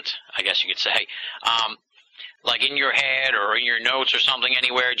 5%, I guess you could say, like in your head or in your notes or something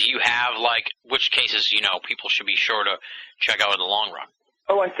anywhere, do you have which cases, people should be sure to check out in the long run?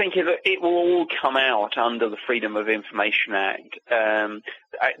 Oh, I think it will all come out under the Freedom of Information Act.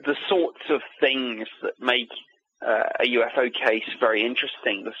 The sorts of things that make a UFO case very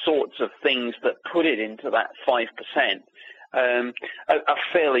interesting, the sorts of things that put it into that 5%, are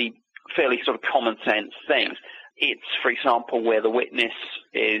fairly sort of common sense things. It's, for example, where the witness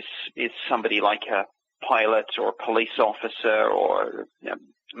is somebody like a pilot or a police officer or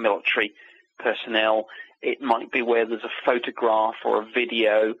military personnel. It might be where there's a photograph or a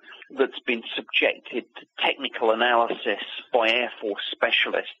video that's been subjected to technical analysis by Air Force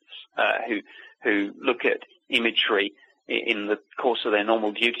specialists who look at imagery in the course of their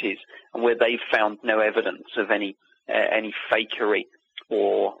normal duties, and where they've found no evidence of any fakery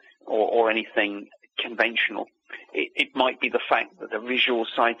or anything conventional. It might be the fact that a visual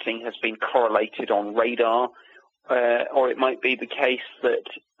sighting has been correlated on radar, or it might be the case that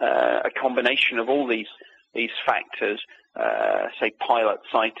a combination of all these factors, say pilot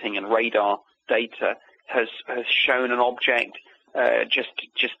sighting and radar data, has shown an object just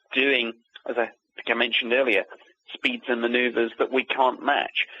doing, as I think I mentioned earlier, speeds and maneuvers that we can't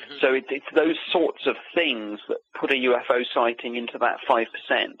match. Mm-hmm. So it's those sorts of things that put a UFO sighting into that 5%.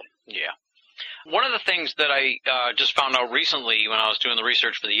 Yeah. One of the things that I just found out recently when I was doing the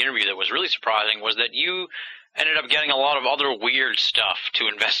research for the interview that was really surprising was that you ended up getting a lot of other weird stuff to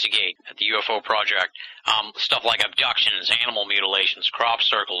investigate at the UFO project. Stuff like abductions, animal mutilations, crop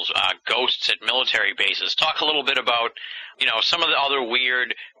circles, ghosts at military bases. Talk a little bit about, some of the other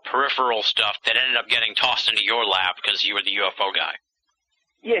weird peripheral stuff that ended up getting tossed into your lap because you were the UFO guy.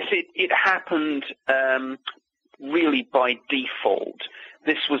 Yes, it happened really by default.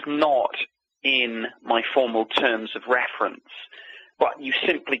 This was not in my formal terms of reference, but you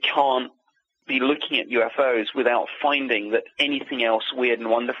simply can't be looking at UFOs without finding that anything else weird and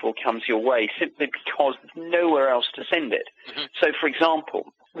wonderful comes your way, simply because there's nowhere else to send it. Mm-hmm. So, for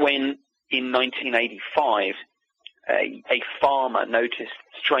example, when in 1985 a farmer noticed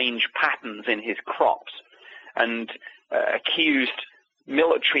strange patterns in his crops and accused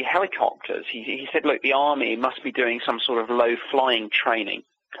military helicopters, he said, look, the army must be doing some sort of low-flying training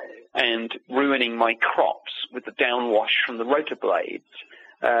and ruining my crops with the downwash from the rotor blades,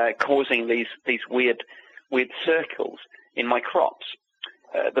 causing these weird circles in my crops.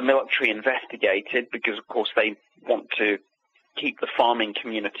 The military investigated because, of course, they want to keep the farming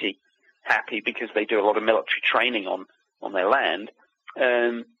community happy because they do a lot of military training on their land.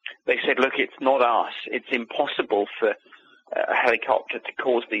 They said, look, it's not us. It's impossible for a helicopter to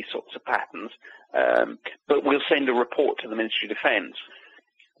cause these sorts of patterns, but we'll send a report to the Ministry of Defense.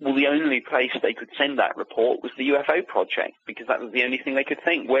 Well, the only place they could send that report was the UFO project, because that was the only thing they could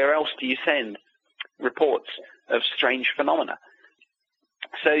think. Where else do you send reports of strange phenomena?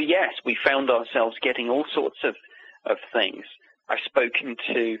 So, yes, we found ourselves getting all sorts of things. I've spoken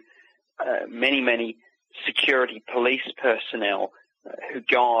to many security police personnel who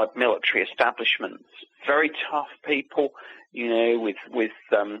guard military establishments. Very tough people, with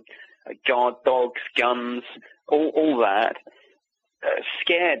guard dogs, guns, all that.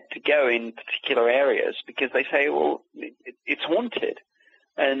 scared to go in particular areas because they say, well, it's haunted.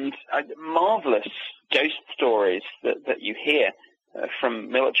 And marvelous ghost stories that you hear from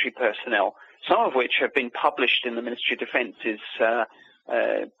military personnel, some of which have been published in the Ministry of Defence's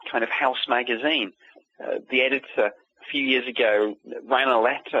kind of house magazine. The editor a few years ago ran a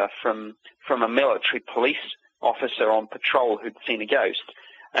letter from a military police officer on patrol who'd seen a ghost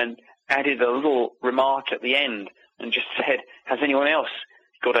and added a little remark at the end and just said, has anyone else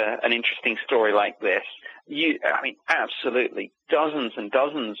got an interesting story like this? Absolutely dozens and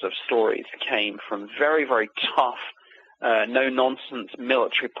dozens of stories came from very, very tough, no-nonsense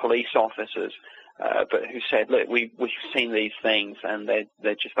military police officers, but who said, look, we've seen these things and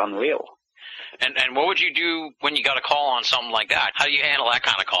they're just unreal. And what would you do when you got a call on something like that? How do you handle that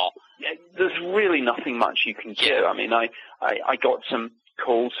kind of call? There's really nothing much you can do. Yeah. I mean, I got some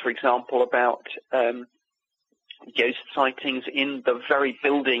calls, for example, about ghost sightings in the very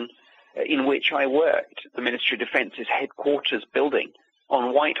building in which I worked, the Ministry of Defence's headquarters building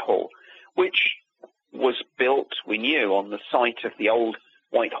on Whitehall, which was built, we knew, on the site of the old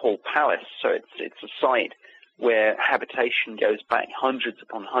Whitehall Palace. So it's a site where habitation goes back hundreds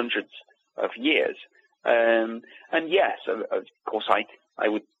upon hundreds of years. And yes, of course, I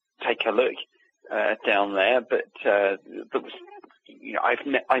would take a look down there, but there was,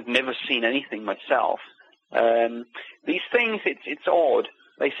 I've never seen anything myself. These things, it's odd.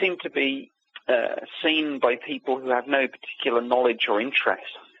 They seem to be seen by people who have no particular knowledge or interest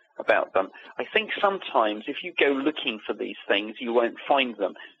about them. I think sometimes if you go looking for these things, you won't find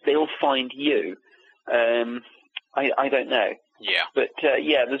them. They'll find you. I don't know. Yeah. But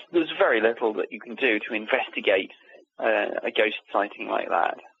there's very little that you can do to investigate a ghost sighting like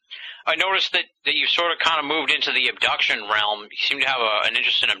that. I noticed that you sort of kind of moved into the abduction realm. You seem to have an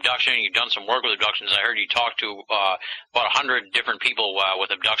interest in abduction. You've done some work with abductions. I heard you talk to about 100 different people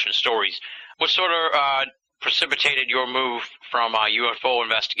with abduction stories. What sort of precipitated your move from UFO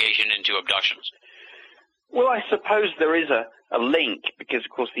investigation into abductions? Well, I suppose there is a link because, of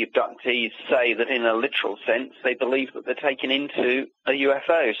course, the abductees say that in a literal sense they believe that they're taken into a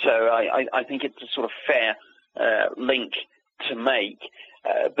UFO. So I think it's a sort of fair link to make.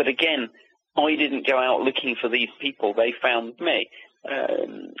 But again, I didn't go out looking for these people. They found me.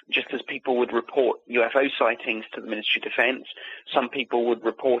 Just as people would report UFO sightings to the Ministry of Defense, some people would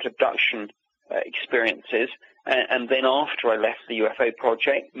report abduction experiences. And then after I left the UFO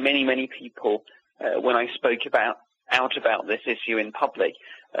project, many people, when I spoke out about this issue in public,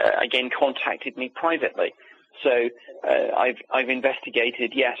 again contacted me privately. So I've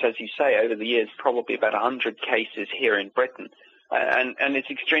investigated, yes, as you say, over the years, probably about 100 cases here in Britain. And it's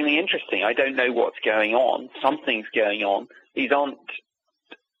extremely interesting. I don't know what's going on. Something's going on. These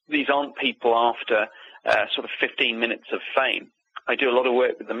aren't people after sort of 15 minutes of fame. I do a lot of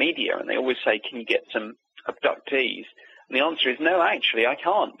work with the media, and they always say, can you get some abductees? And the answer is no, actually, I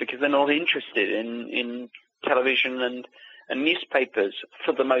can't, because they're not interested in television and newspapers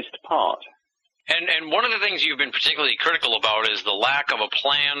for the most part. And one of the things you've been particularly critical about is the lack of a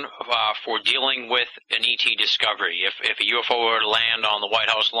plan for dealing with an ET discovery. If a UFO were to land on the White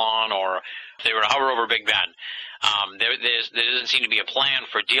House lawn or if they were to hover over Big Ben, there doesn't seem to be a plan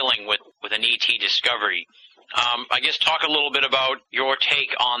for dealing with an ET discovery. I guess talk a little bit about your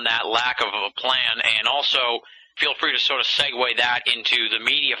take on that lack of a plan, and also feel free to sort of segue that into the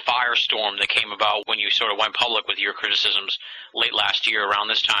media firestorm that came about when you sort of went public with your criticisms late last year, around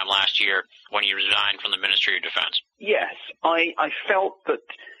this time last year, when you resigned from the Ministry of Defense. Yes, I felt that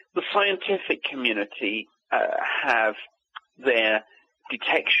the scientific community have their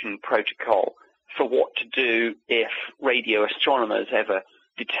detection protocol for what to do if radio astronomers ever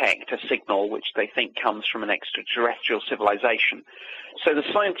detect a signal which they think comes from an extraterrestrial civilization. So the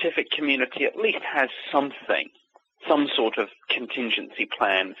scientific community at least has something, some sort of contingency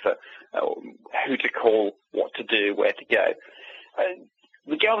plan for who to call, what to do, where to go.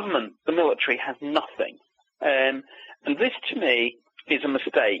 The government, the military, has nothing. And this, to me, is a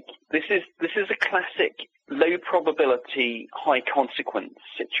mistake. This is a classic low probability, high consequence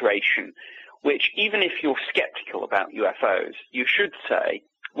situation, which even if you're skeptical about UFOs, you should say,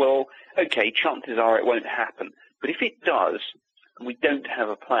 well, okay, chances are it won't happen. But if it does, and we don't have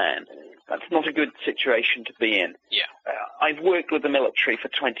a plan, that's not a good situation to be in. Yeah. I've worked with the military for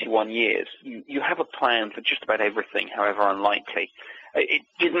 21 years. You have a plan for just about everything, however unlikely. It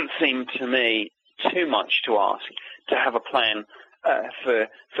didn't seem to me too much to ask to have a plan for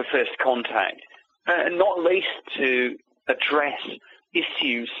first contact, not least to address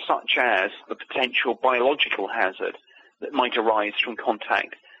issues such as the potential biological hazard that might arise from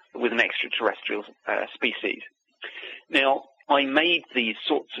contact with an extraterrestrial species. Now, I made these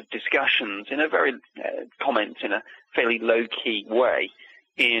sorts of discussions in a very comments in a fairly low-key way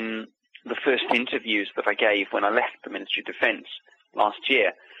in the first interviews that I gave when I left the Ministry of Defence last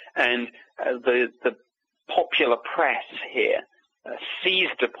year. And the popular press here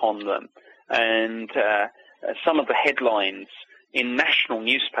seized upon them, and some of the headlines in national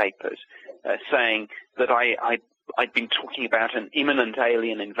newspapers saying that I'd been talking about an imminent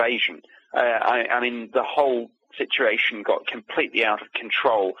alien invasion. I mean, the whole situation got completely out of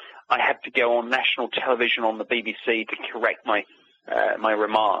control. I had to go on national television on the BBC to correct my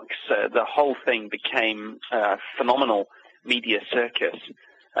remarks. The whole thing became a phenomenal media circus.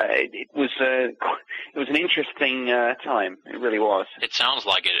 It was an interesting time. It really was. It sounds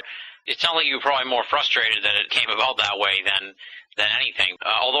like it. It sounds like you were probably more frustrated that it came about that way than anything.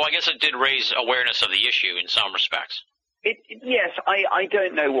 Although I guess it did raise awareness of the issue in some respects. Yes, I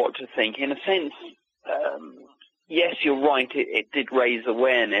don't know what to think. In a sense, yes, you're right. It did raise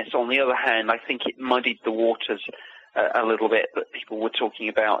awareness. On the other hand, I think it muddied the waters a little bit, that people were talking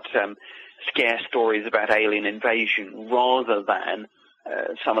about scare stories about alien invasion rather than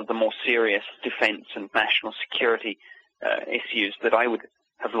some of the more serious defense and national security issues that I would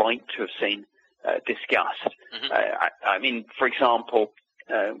have liked to have seen discussed. Mm-hmm. I mean, for example,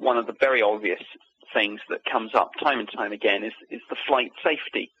 one of the very obvious things that comes up time and time again is the flight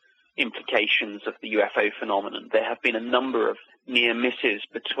safety implications of the UFO phenomenon. There have been a number of near misses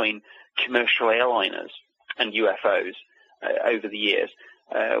between commercial airliners and UFOs over the years.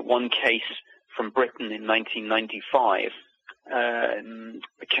 One case from Britain in 1995,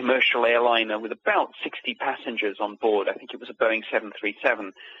 a commercial airliner with about 60 passengers on board, I think it was a Boeing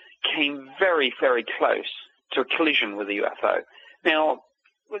 737, came very, very close to a collision with a UFO. Now,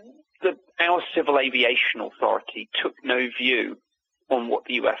 our Civil Aviation Authority took no view on what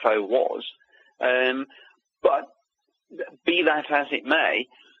the UFO was, but be that as it may,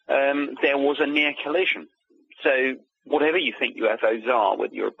 there was a near collision. So whatever you think UFOs are,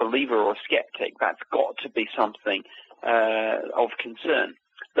 whether you're a believer or a skeptic, that's got to be something of concern.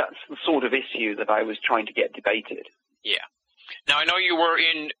 That's the sort of issue that I was trying to get debated. Yeah. Now, I know you were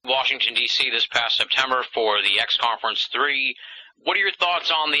in Washington, D.C. this past September for the X Conference 3. What are your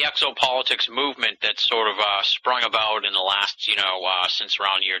thoughts on the exopolitics movement that sort of sprung about in the last, since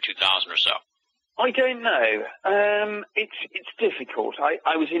around year 2000 or so? I don't know. It's difficult.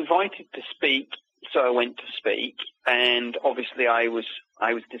 I was invited to speak, so I went to speak, and obviously I was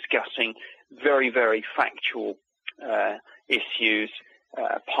discussing very, very factual issues,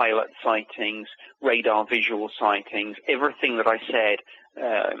 pilot sightings, radar visual sightings. Everything that I said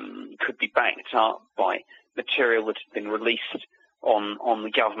could be backed up by material that had been released on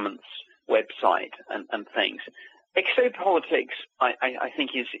the government's website and things. Exopolitics, I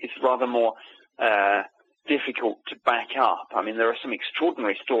think, is rather more difficult to back up. I mean, there are some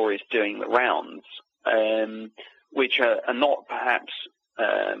extraordinary stories doing the rounds, which are not perhaps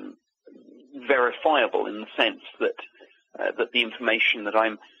verifiable in the sense that the information that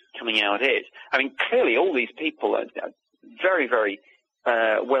I'm coming out is. I mean, clearly all these people are very, very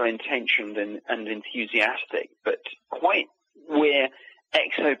well-intentioned and enthusiastic, but quite where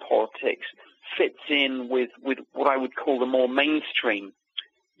exopolitics fits in with what I would call the more mainstream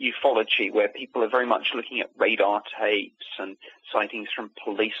ufology, where people are very much looking at radar tapes and sightings from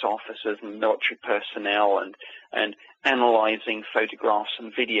police officers and military personnel and analyzing photographs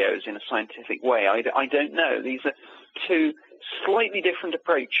and videos in a scientific way. I don't know. These are two slightly different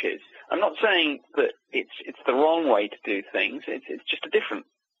approaches. I'm not saying that it's the wrong way to do things. It's just a different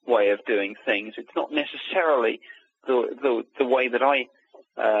way of doing things. It's not necessarily the way that I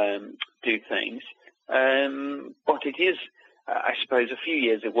do things, but it is. I suppose a few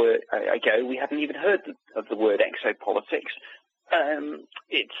years ago, we hadn't even heard of the word exopolitics.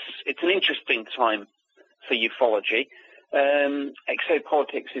 It's an interesting time for ufology.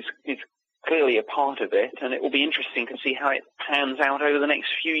 Exopolitics is clearly a part of it, and it will be interesting to see how it pans out over the next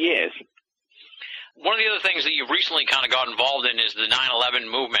few years. One of the other things that you've recently kind of got involved in is the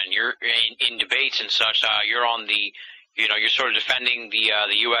 9/11 movement. You're in debates and such. You're on the, you're sort of defending the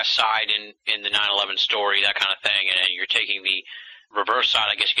U.S. side in the 9/11 story, that kind of thing, and you're taking the reverse side,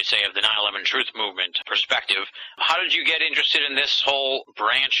 I guess you could say, of the 9/11 truth movement perspective. How did you get interested in this whole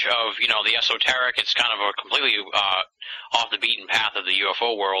branch of, the esoteric? It's kind of a completely off the beaten path of the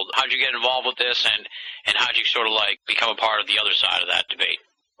UFO world. How did you get involved with this, and how did you sort of become a part of the other side of that debate?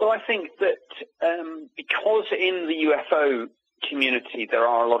 Well, I think that because in the UFO community there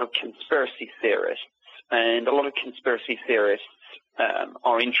are a lot of conspiracy theorists, and a lot of conspiracy theorists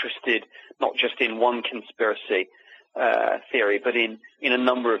are interested not just in one conspiracy, theory, but in a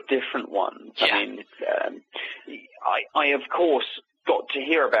number of different ones. Yeah. I mean, I of course got to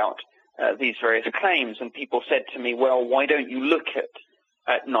hear about these various claims, and people said to me, well, why don't you look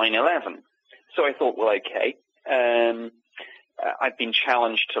at 9/11? So I thought, well, okay, I've been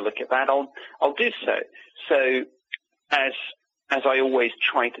challenged to look at that. I'll do so. So as I always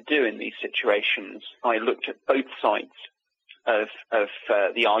try to do in these situations, I looked at both sides of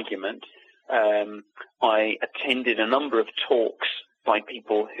the argument. I attended a number of talks by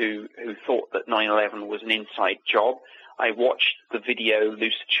people who thought that 9/11 was an inside job. I watched the video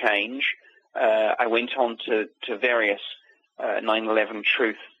Loose Change. I went on to various 9/11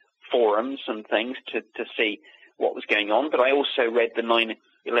 truth forums and things to see what was going on. But I also read the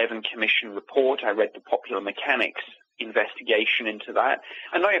 9/11 Commission report. I read the Popular Mechanics investigation into that.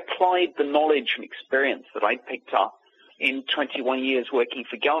 And I applied the knowledge and experience that I'd picked up in 21 years working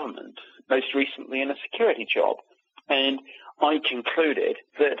for government, most recently in a security job. And I concluded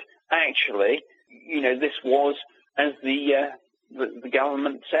that actually, this was, as the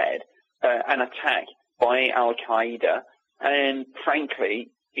government said, an attack by Al-Qaeda. And frankly,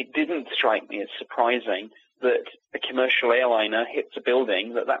 it didn't strike me as surprising that a commercial airliner hits a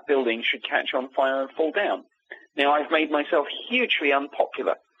building, that building should catch on fire and fall down. Now, I've made myself hugely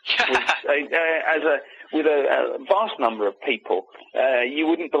unpopular with a vast number of people. You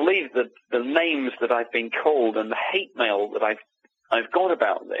wouldn't believe the names that I've been called and the hate mail that I've got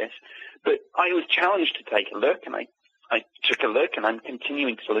about this. But I was challenged to take a look, and I took a look, and I'm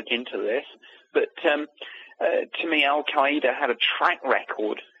continuing to look into this. But to me, Al-Qaeda had a track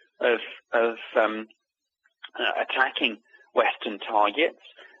record of attacking Western targets.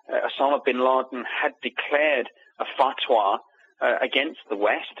 Osama bin Laden had declared a fatwa against the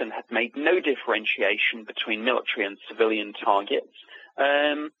West and had made no differentiation between military and civilian targets.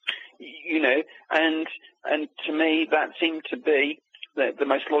 And to me that seemed to be the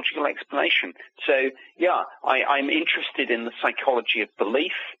most logical explanation. So, yeah, I'm interested in the psychology of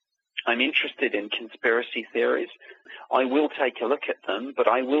belief. I'm interested in conspiracy theories. I will take a look at them, but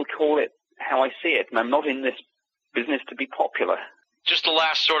I will call it how I see it, and I'm not in this business to be popular. Just the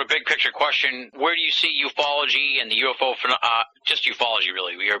last sort of big picture question: where do you see ufology and the UFO, just ufology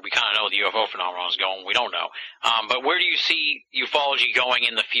really? We kind of know the UFO phenomenon is going. We don't know, but where do you see ufology going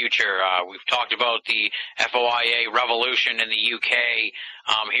in the future? We've talked about the FOIA revolution in the UK.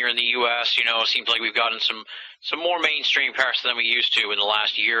 Here in the US, it seems like we've gotten some more mainstream press than we used to in the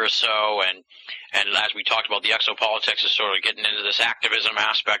last year or so, and as we talked about, the exopolitics is sort of getting into this activism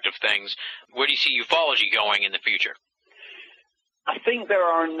aspect of things. Where do you see ufology going in the future? I think there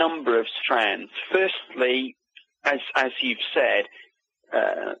are a number of strands. Firstly, as you've said,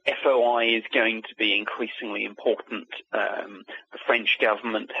 FOI is going to be increasingly important. The French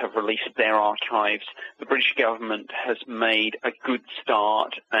government have released their archives. The British government has made a good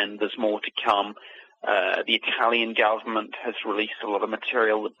start, and there's more to come. The Italian government has released a lot of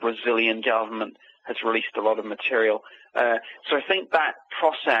material. The Brazilian government has released a lot of material. So I think that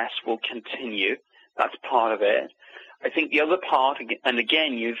process will continue. That's part of it. I think the other part, and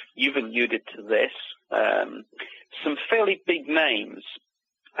again, you've alluded to this, some fairly big names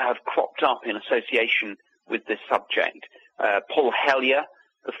have cropped up in association with this subject. Paul Hellyer,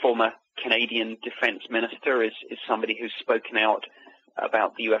 the former Canadian Defence Minister, is somebody who's spoken out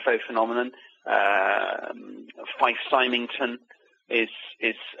about the UFO phenomenon. Fife Symington is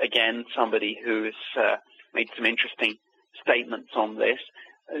again somebody who has made some interesting statements on this.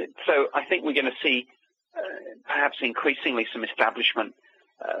 So I think we're going to see perhaps increasingly some establishment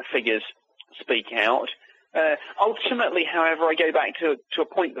figures speak out. Ultimately, however, I go back to a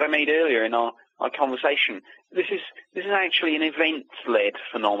point that I made earlier in our conversation. This is actually an events-led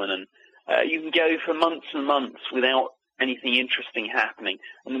phenomenon. You can go for months and months without anything interesting happening,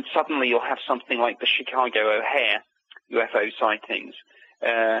 and then suddenly you'll have something like the Chicago O'Hare UFO sightings,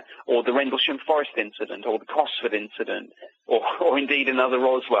 or the Rendlesham Forest incident, or the Cosford incident, or indeed another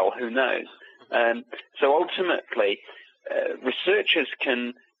Roswell, who knows. So ultimately, researchers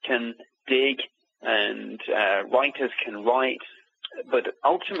can dig and writers can write, but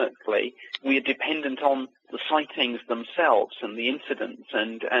ultimately we are dependent on the sightings themselves and the incidents,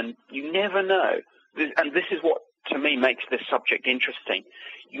 and you never know. And this is what, to me, makes this subject interesting.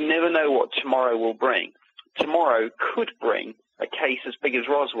 You never know what tomorrow will bring. Tomorrow could bring a case as big as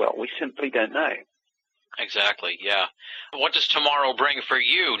Roswell. We simply don't know. Exactly, yeah. What does tomorrow bring for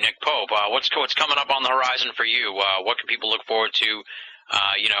you, Nick Pope? What's coming up on the horizon for you? What can people look forward to,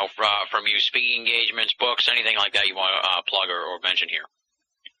 from you? Speaking engagements, books, anything like that you want to plug or mention here?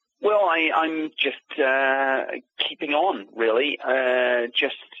 Well, I'm just keeping on, really.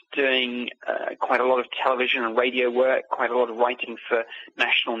 Just doing quite a lot of television and radio work, quite a lot of writing for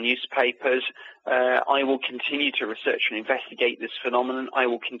national newspapers. I will continue to research and investigate this phenomenon. I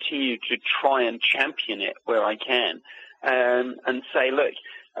will continue to try and champion it where I can, and say, look,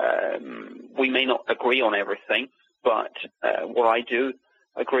 we may not agree on everything, but what I do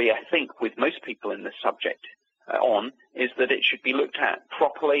agree, I think, with most people in this subject is that it should be looked at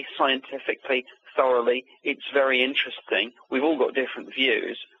properly, scientifically, thoroughly. It's very interesting. We've all got different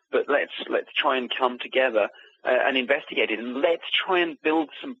views, but let's try and come together and investigate it, and let's try and build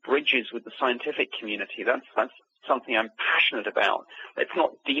some bridges with the scientific community. That's something I'm passionate about. Let's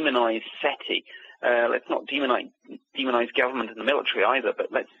not demonize SETI. Let's not demonize government and the military either,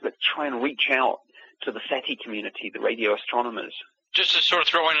 but let's try and reach out to the SETI community, the radio astronomers. Just to sort of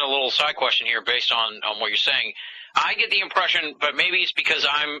throw in a little side question here based on what you're saying, I get the impression, but maybe it's because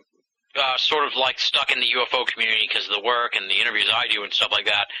I'm sort of like stuck in the UFO community because of the work and the interviews I do and stuff like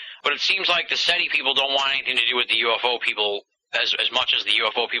that, but it seems like the SETI people don't want anything to do with the UFO people as much as the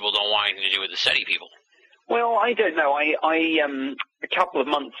UFO people don't want anything to do with the SETI people. Well, I don't know. I a couple of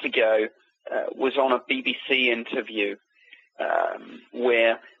months ago was on a BBC interview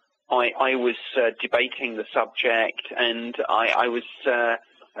where I was debating the subject, and I was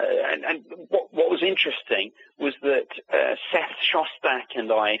and what was interesting was that Seth Shostak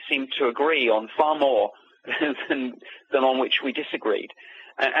and I seemed to agree on far more than on which we disagreed.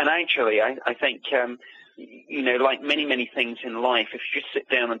 And actually, I think like many things in life, if you just sit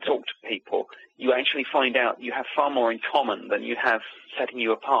down and talk to people, you actually find out you have far more in common than you have setting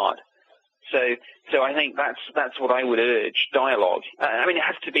you apart. So I think that's what I would urge, dialogue. I mean, it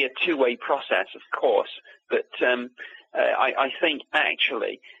has to be a two-way process, of course, but I think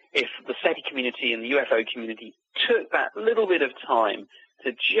actually if the SETI community and the UFO community took that little bit of time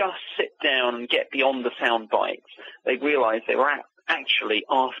to just sit down and get beyond the sound bites, they'd realize they were actually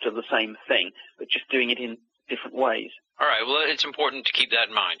after the same thing, but just doing it in different ways. All right, well, it's important to keep that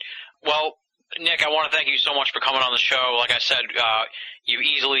in mind. Well, Nick, I want to thank you so much for coming on the show. Like I said, you've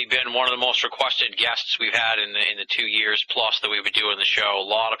easily been one of the most requested guests we've had in the 2 years plus that we've been doing the show. A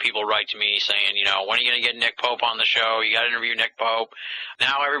lot of people write to me saying, when are you going to get Nick Pope on the show? You got to interview Nick Pope.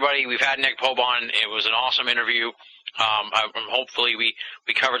 Now, everybody, we've had Nick Pope on. It was an awesome interview. Hopefully we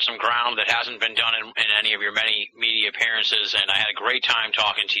covered some ground that hasn't been done in any of your many media appearances, and I had a great time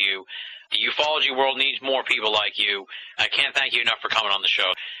talking to you. The ufology world needs more people like you. I can't thank you enough for coming on the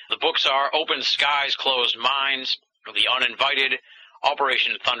show. The books are Open Skies, Closed Minds, The Uninvited,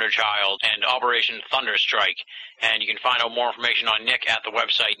 Operation Thunderchild, and Operation Thunderstrike. And you can find out more information on Nick at the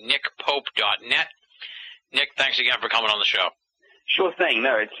website nickpope.net. Nick, thanks again for coming on the show. Sure thing.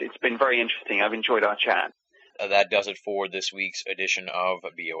 No, it's been very interesting. I've enjoyed our chat. That does it for this week's edition of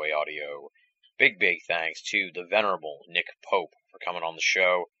BOA Audio. Big thanks to the venerable Nick Pope for coming on the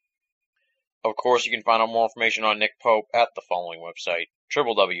show. Of course, you can find out more information on Nick Pope at the following website,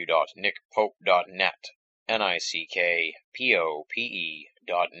 www.nickpope.net,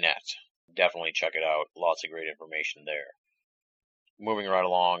 nickpope.net. Definitely check it out. Lots of great information there. Moving right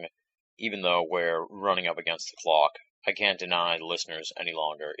along, even though we're running up against the clock, I can't deny the listeners any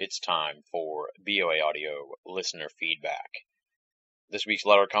longer. It's time for BOA Audio listener feedback. This week's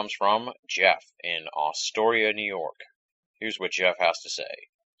letter comes from Jeff in Astoria, New York. Here's what Jeff has to say.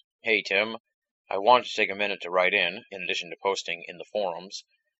 Hey, Tim. I wanted to take a minute to write in addition to posting in the forums,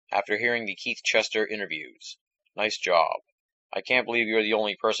 after hearing the Keith Chester interviews. Nice job. I can't believe you're the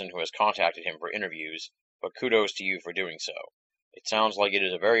only person who has contacted him for interviews, but kudos to you for doing so. It sounds like it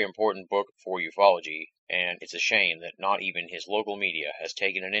is a very important book for ufology, and it's a shame that not even his local media has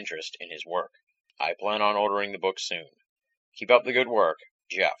taken an interest in his work. I plan on ordering the book soon. Keep up the good work,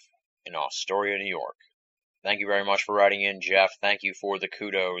 Jeff, in Astoria, New York. Thank you very much for writing in, Jeff. Thank you for the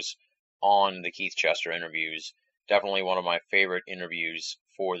kudos on the Keith Chester interviews. Definitely one of my favorite interviews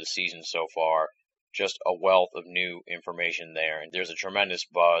for the season so far. Just a wealth of new information there, and there's a tremendous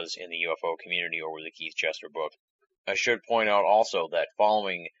buzz in the UFO community over the Keith Chester book. I should point out also that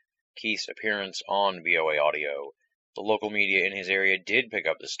following Keith's appearance on BOA Audio, the local media in his area did pick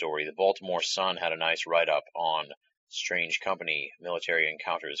up the story. The Baltimore Sun had a nice write-up on Strange Company, military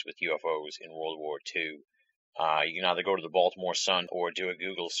encounters with UFOs in World War II. You can either go to the Baltimore Sun or do a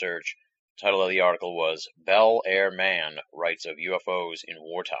Google search. The title of the article was Bel Air Man Writes of UFOs in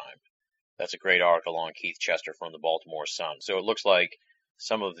Wartime. That's a great article on Keith Chester from the Baltimore Sun. So it looks like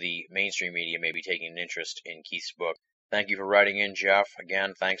some of the mainstream media may be taking an interest in Keith's book. Thank you for writing in, Jeff.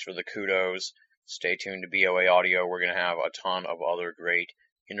 Again, thanks for the kudos. Stay tuned to BOA Audio. We're going to have a ton of other great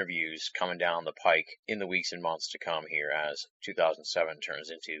interviews coming down the pike in the weeks and months to come here as 2007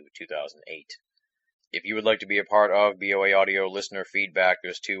 turns into 2008. If you would like to be a part of BOA Audio listener feedback,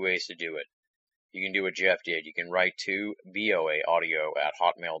 there's two ways to do it. You can do what Jeff did. You can write to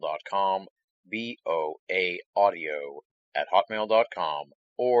boaaudio@hotmail.com, boaaudio@hotmail.com,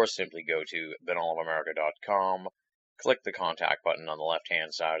 or simply go to benallofamerica.com, click the contact button on the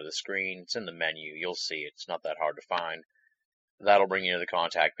left-hand side of the screen. It's in the menu. You'll see it. It's not that hard to find. That'll bring you to the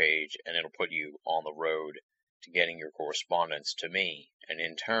contact page, and it'll put you on the road to getting your correspondence to me, and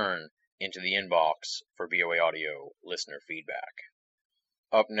in turn, into the inbox for BOA Audio listener feedback.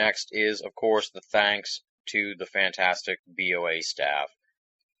 Up next is, of course, the thanks to the fantastic BOA staff.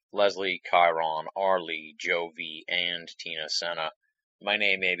 Leslie, Chiron, R. Lee, Joe V., and Tina Senna. My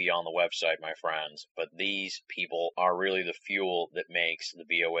name may be on the website, my friends, but these people are really the fuel that makes the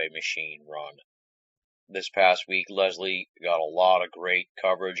BOA machine run. This past week, Leslie got a lot of great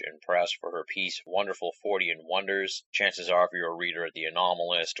coverage and press for her piece, Wonderful 40 and Wonders. Chances are, if you're a reader at The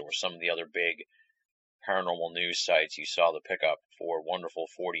Anomalist or some of the other big paranormal news sites, you saw the pickup for Wonderful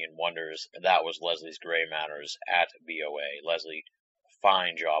 40 and Wonders. That was Leslie's Gray Matters at BOA. Leslie,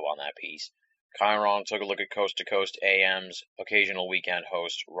 fine job on that piece. Chiron took a look at Coast to Coast AM's occasional weekend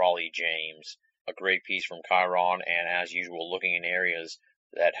host, Raleigh James. A great piece from Chiron, and as usual, looking in areas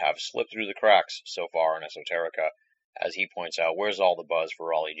that have slipped through the cracks so far in Esoterica. As he points out, where's all the buzz for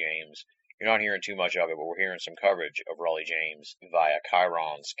Raleigh James? You're not hearing too much of it, but we're hearing some coverage of Raleigh James via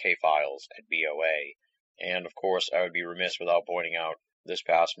Chiron's K-Files at BOA. And, of course, I would be remiss without pointing out this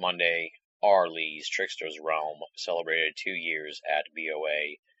past Monday, R. Lee's Trickster's Realm celebrated 2 years at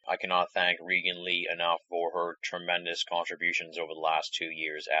BOA. I cannot thank Regan Lee enough for her tremendous contributions over the last 2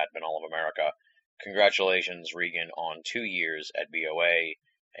 years at Binnall of America. Congratulations, Regan, on 2 years at BOA,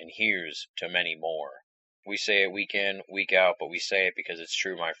 and here's to many more. We say it week in, week out, but we say it because it's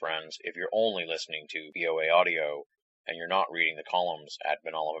true, my friends. If you're only listening to BOA Audio, and you're not reading the columns at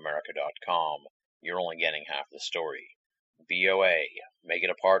benallofamerica.com, you're only getting half the story. BOA, make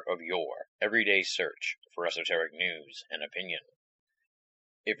it a part of your everyday search for esoteric news and opinion.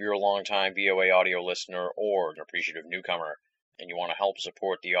 If you're a longtime BOA Audio listener or an appreciative newcomer, and you want to help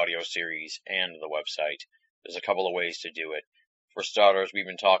support the audio series and the website, there's a couple of ways to do it. For starters, we've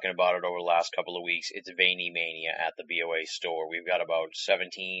been talking about it over the last couple of weeks. It's Veiny Mania at the BOA store. We've got about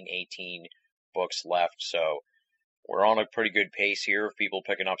 17, 18 books left, so we're on a pretty good pace here of people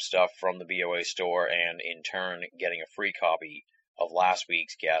picking up stuff from the BOA store and, in turn, getting a free copy of last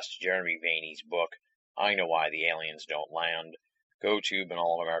week's guest, Jeremy Vainy's book, I Know Why the Aliens Don't Land. Go to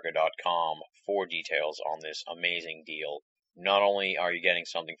benallofamerica.com for details on this amazing deal. Not only are you getting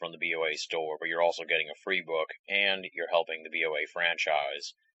something from the BOA store, but you're also getting a free book, and you're helping the BOA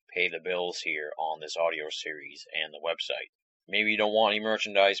franchise pay the bills here on this audio series and the website. Maybe you don't want any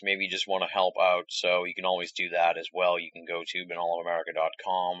merchandise, maybe you just want to help out, so you can always do that as well. You can go to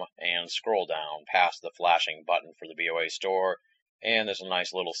benallofamerica.com and scroll down past the flashing button for the BOA store, and there's a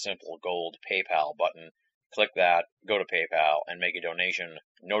nice little simple gold PayPal button. Click that, go to PayPal, and make a donation.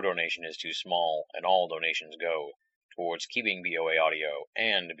 No donation is too small, and all donations go towards keeping BOA Audio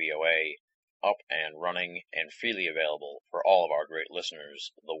and BOA up and running and freely available for all of our great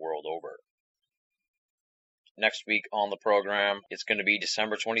listeners the world over. Next week on the program, it's going to be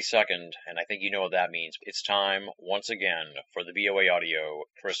December 22nd, and I think you know what that means. It's time, once again, for the BOA Audio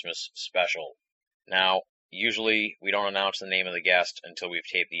Christmas special. Now, usually we don't announce the name of the guest until we've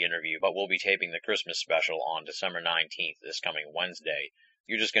taped the interview, but we'll be taping the Christmas special on December 19th, this coming Wednesday.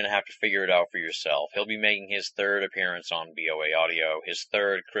 You're just going to have to figure it out for yourself. He'll be making his third appearance on BOA Audio, his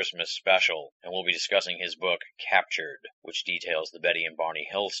third Christmas special, and we'll be discussing his book, Captured, which details the Betty and Barney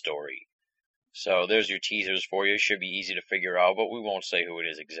Hill story. So there's your teasers for you. Should be easy to figure out, but we won't say who it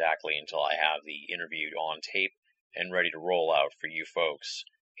is exactly until I have the interview on tape and ready to roll out for you folks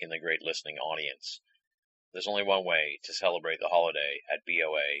in the great listening audience. There's only one way to celebrate the holiday at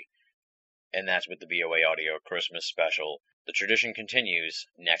BOA, and that's with the BOA Audio Christmas special. The tradition continues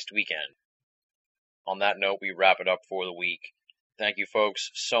next weekend. On that note, we wrap it up for the week. Thank you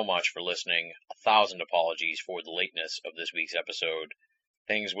folks so much for listening. 1,000 apologies for the lateness of this week's episode.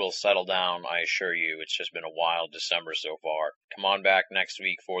 Things will settle down, I assure you. It's just been a wild December so far. Come on back next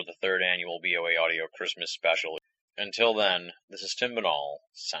week for the 3rd annual BOA Audio Christmas special. Until then, this is Tim Binnall,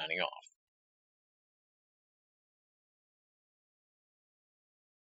 signing off.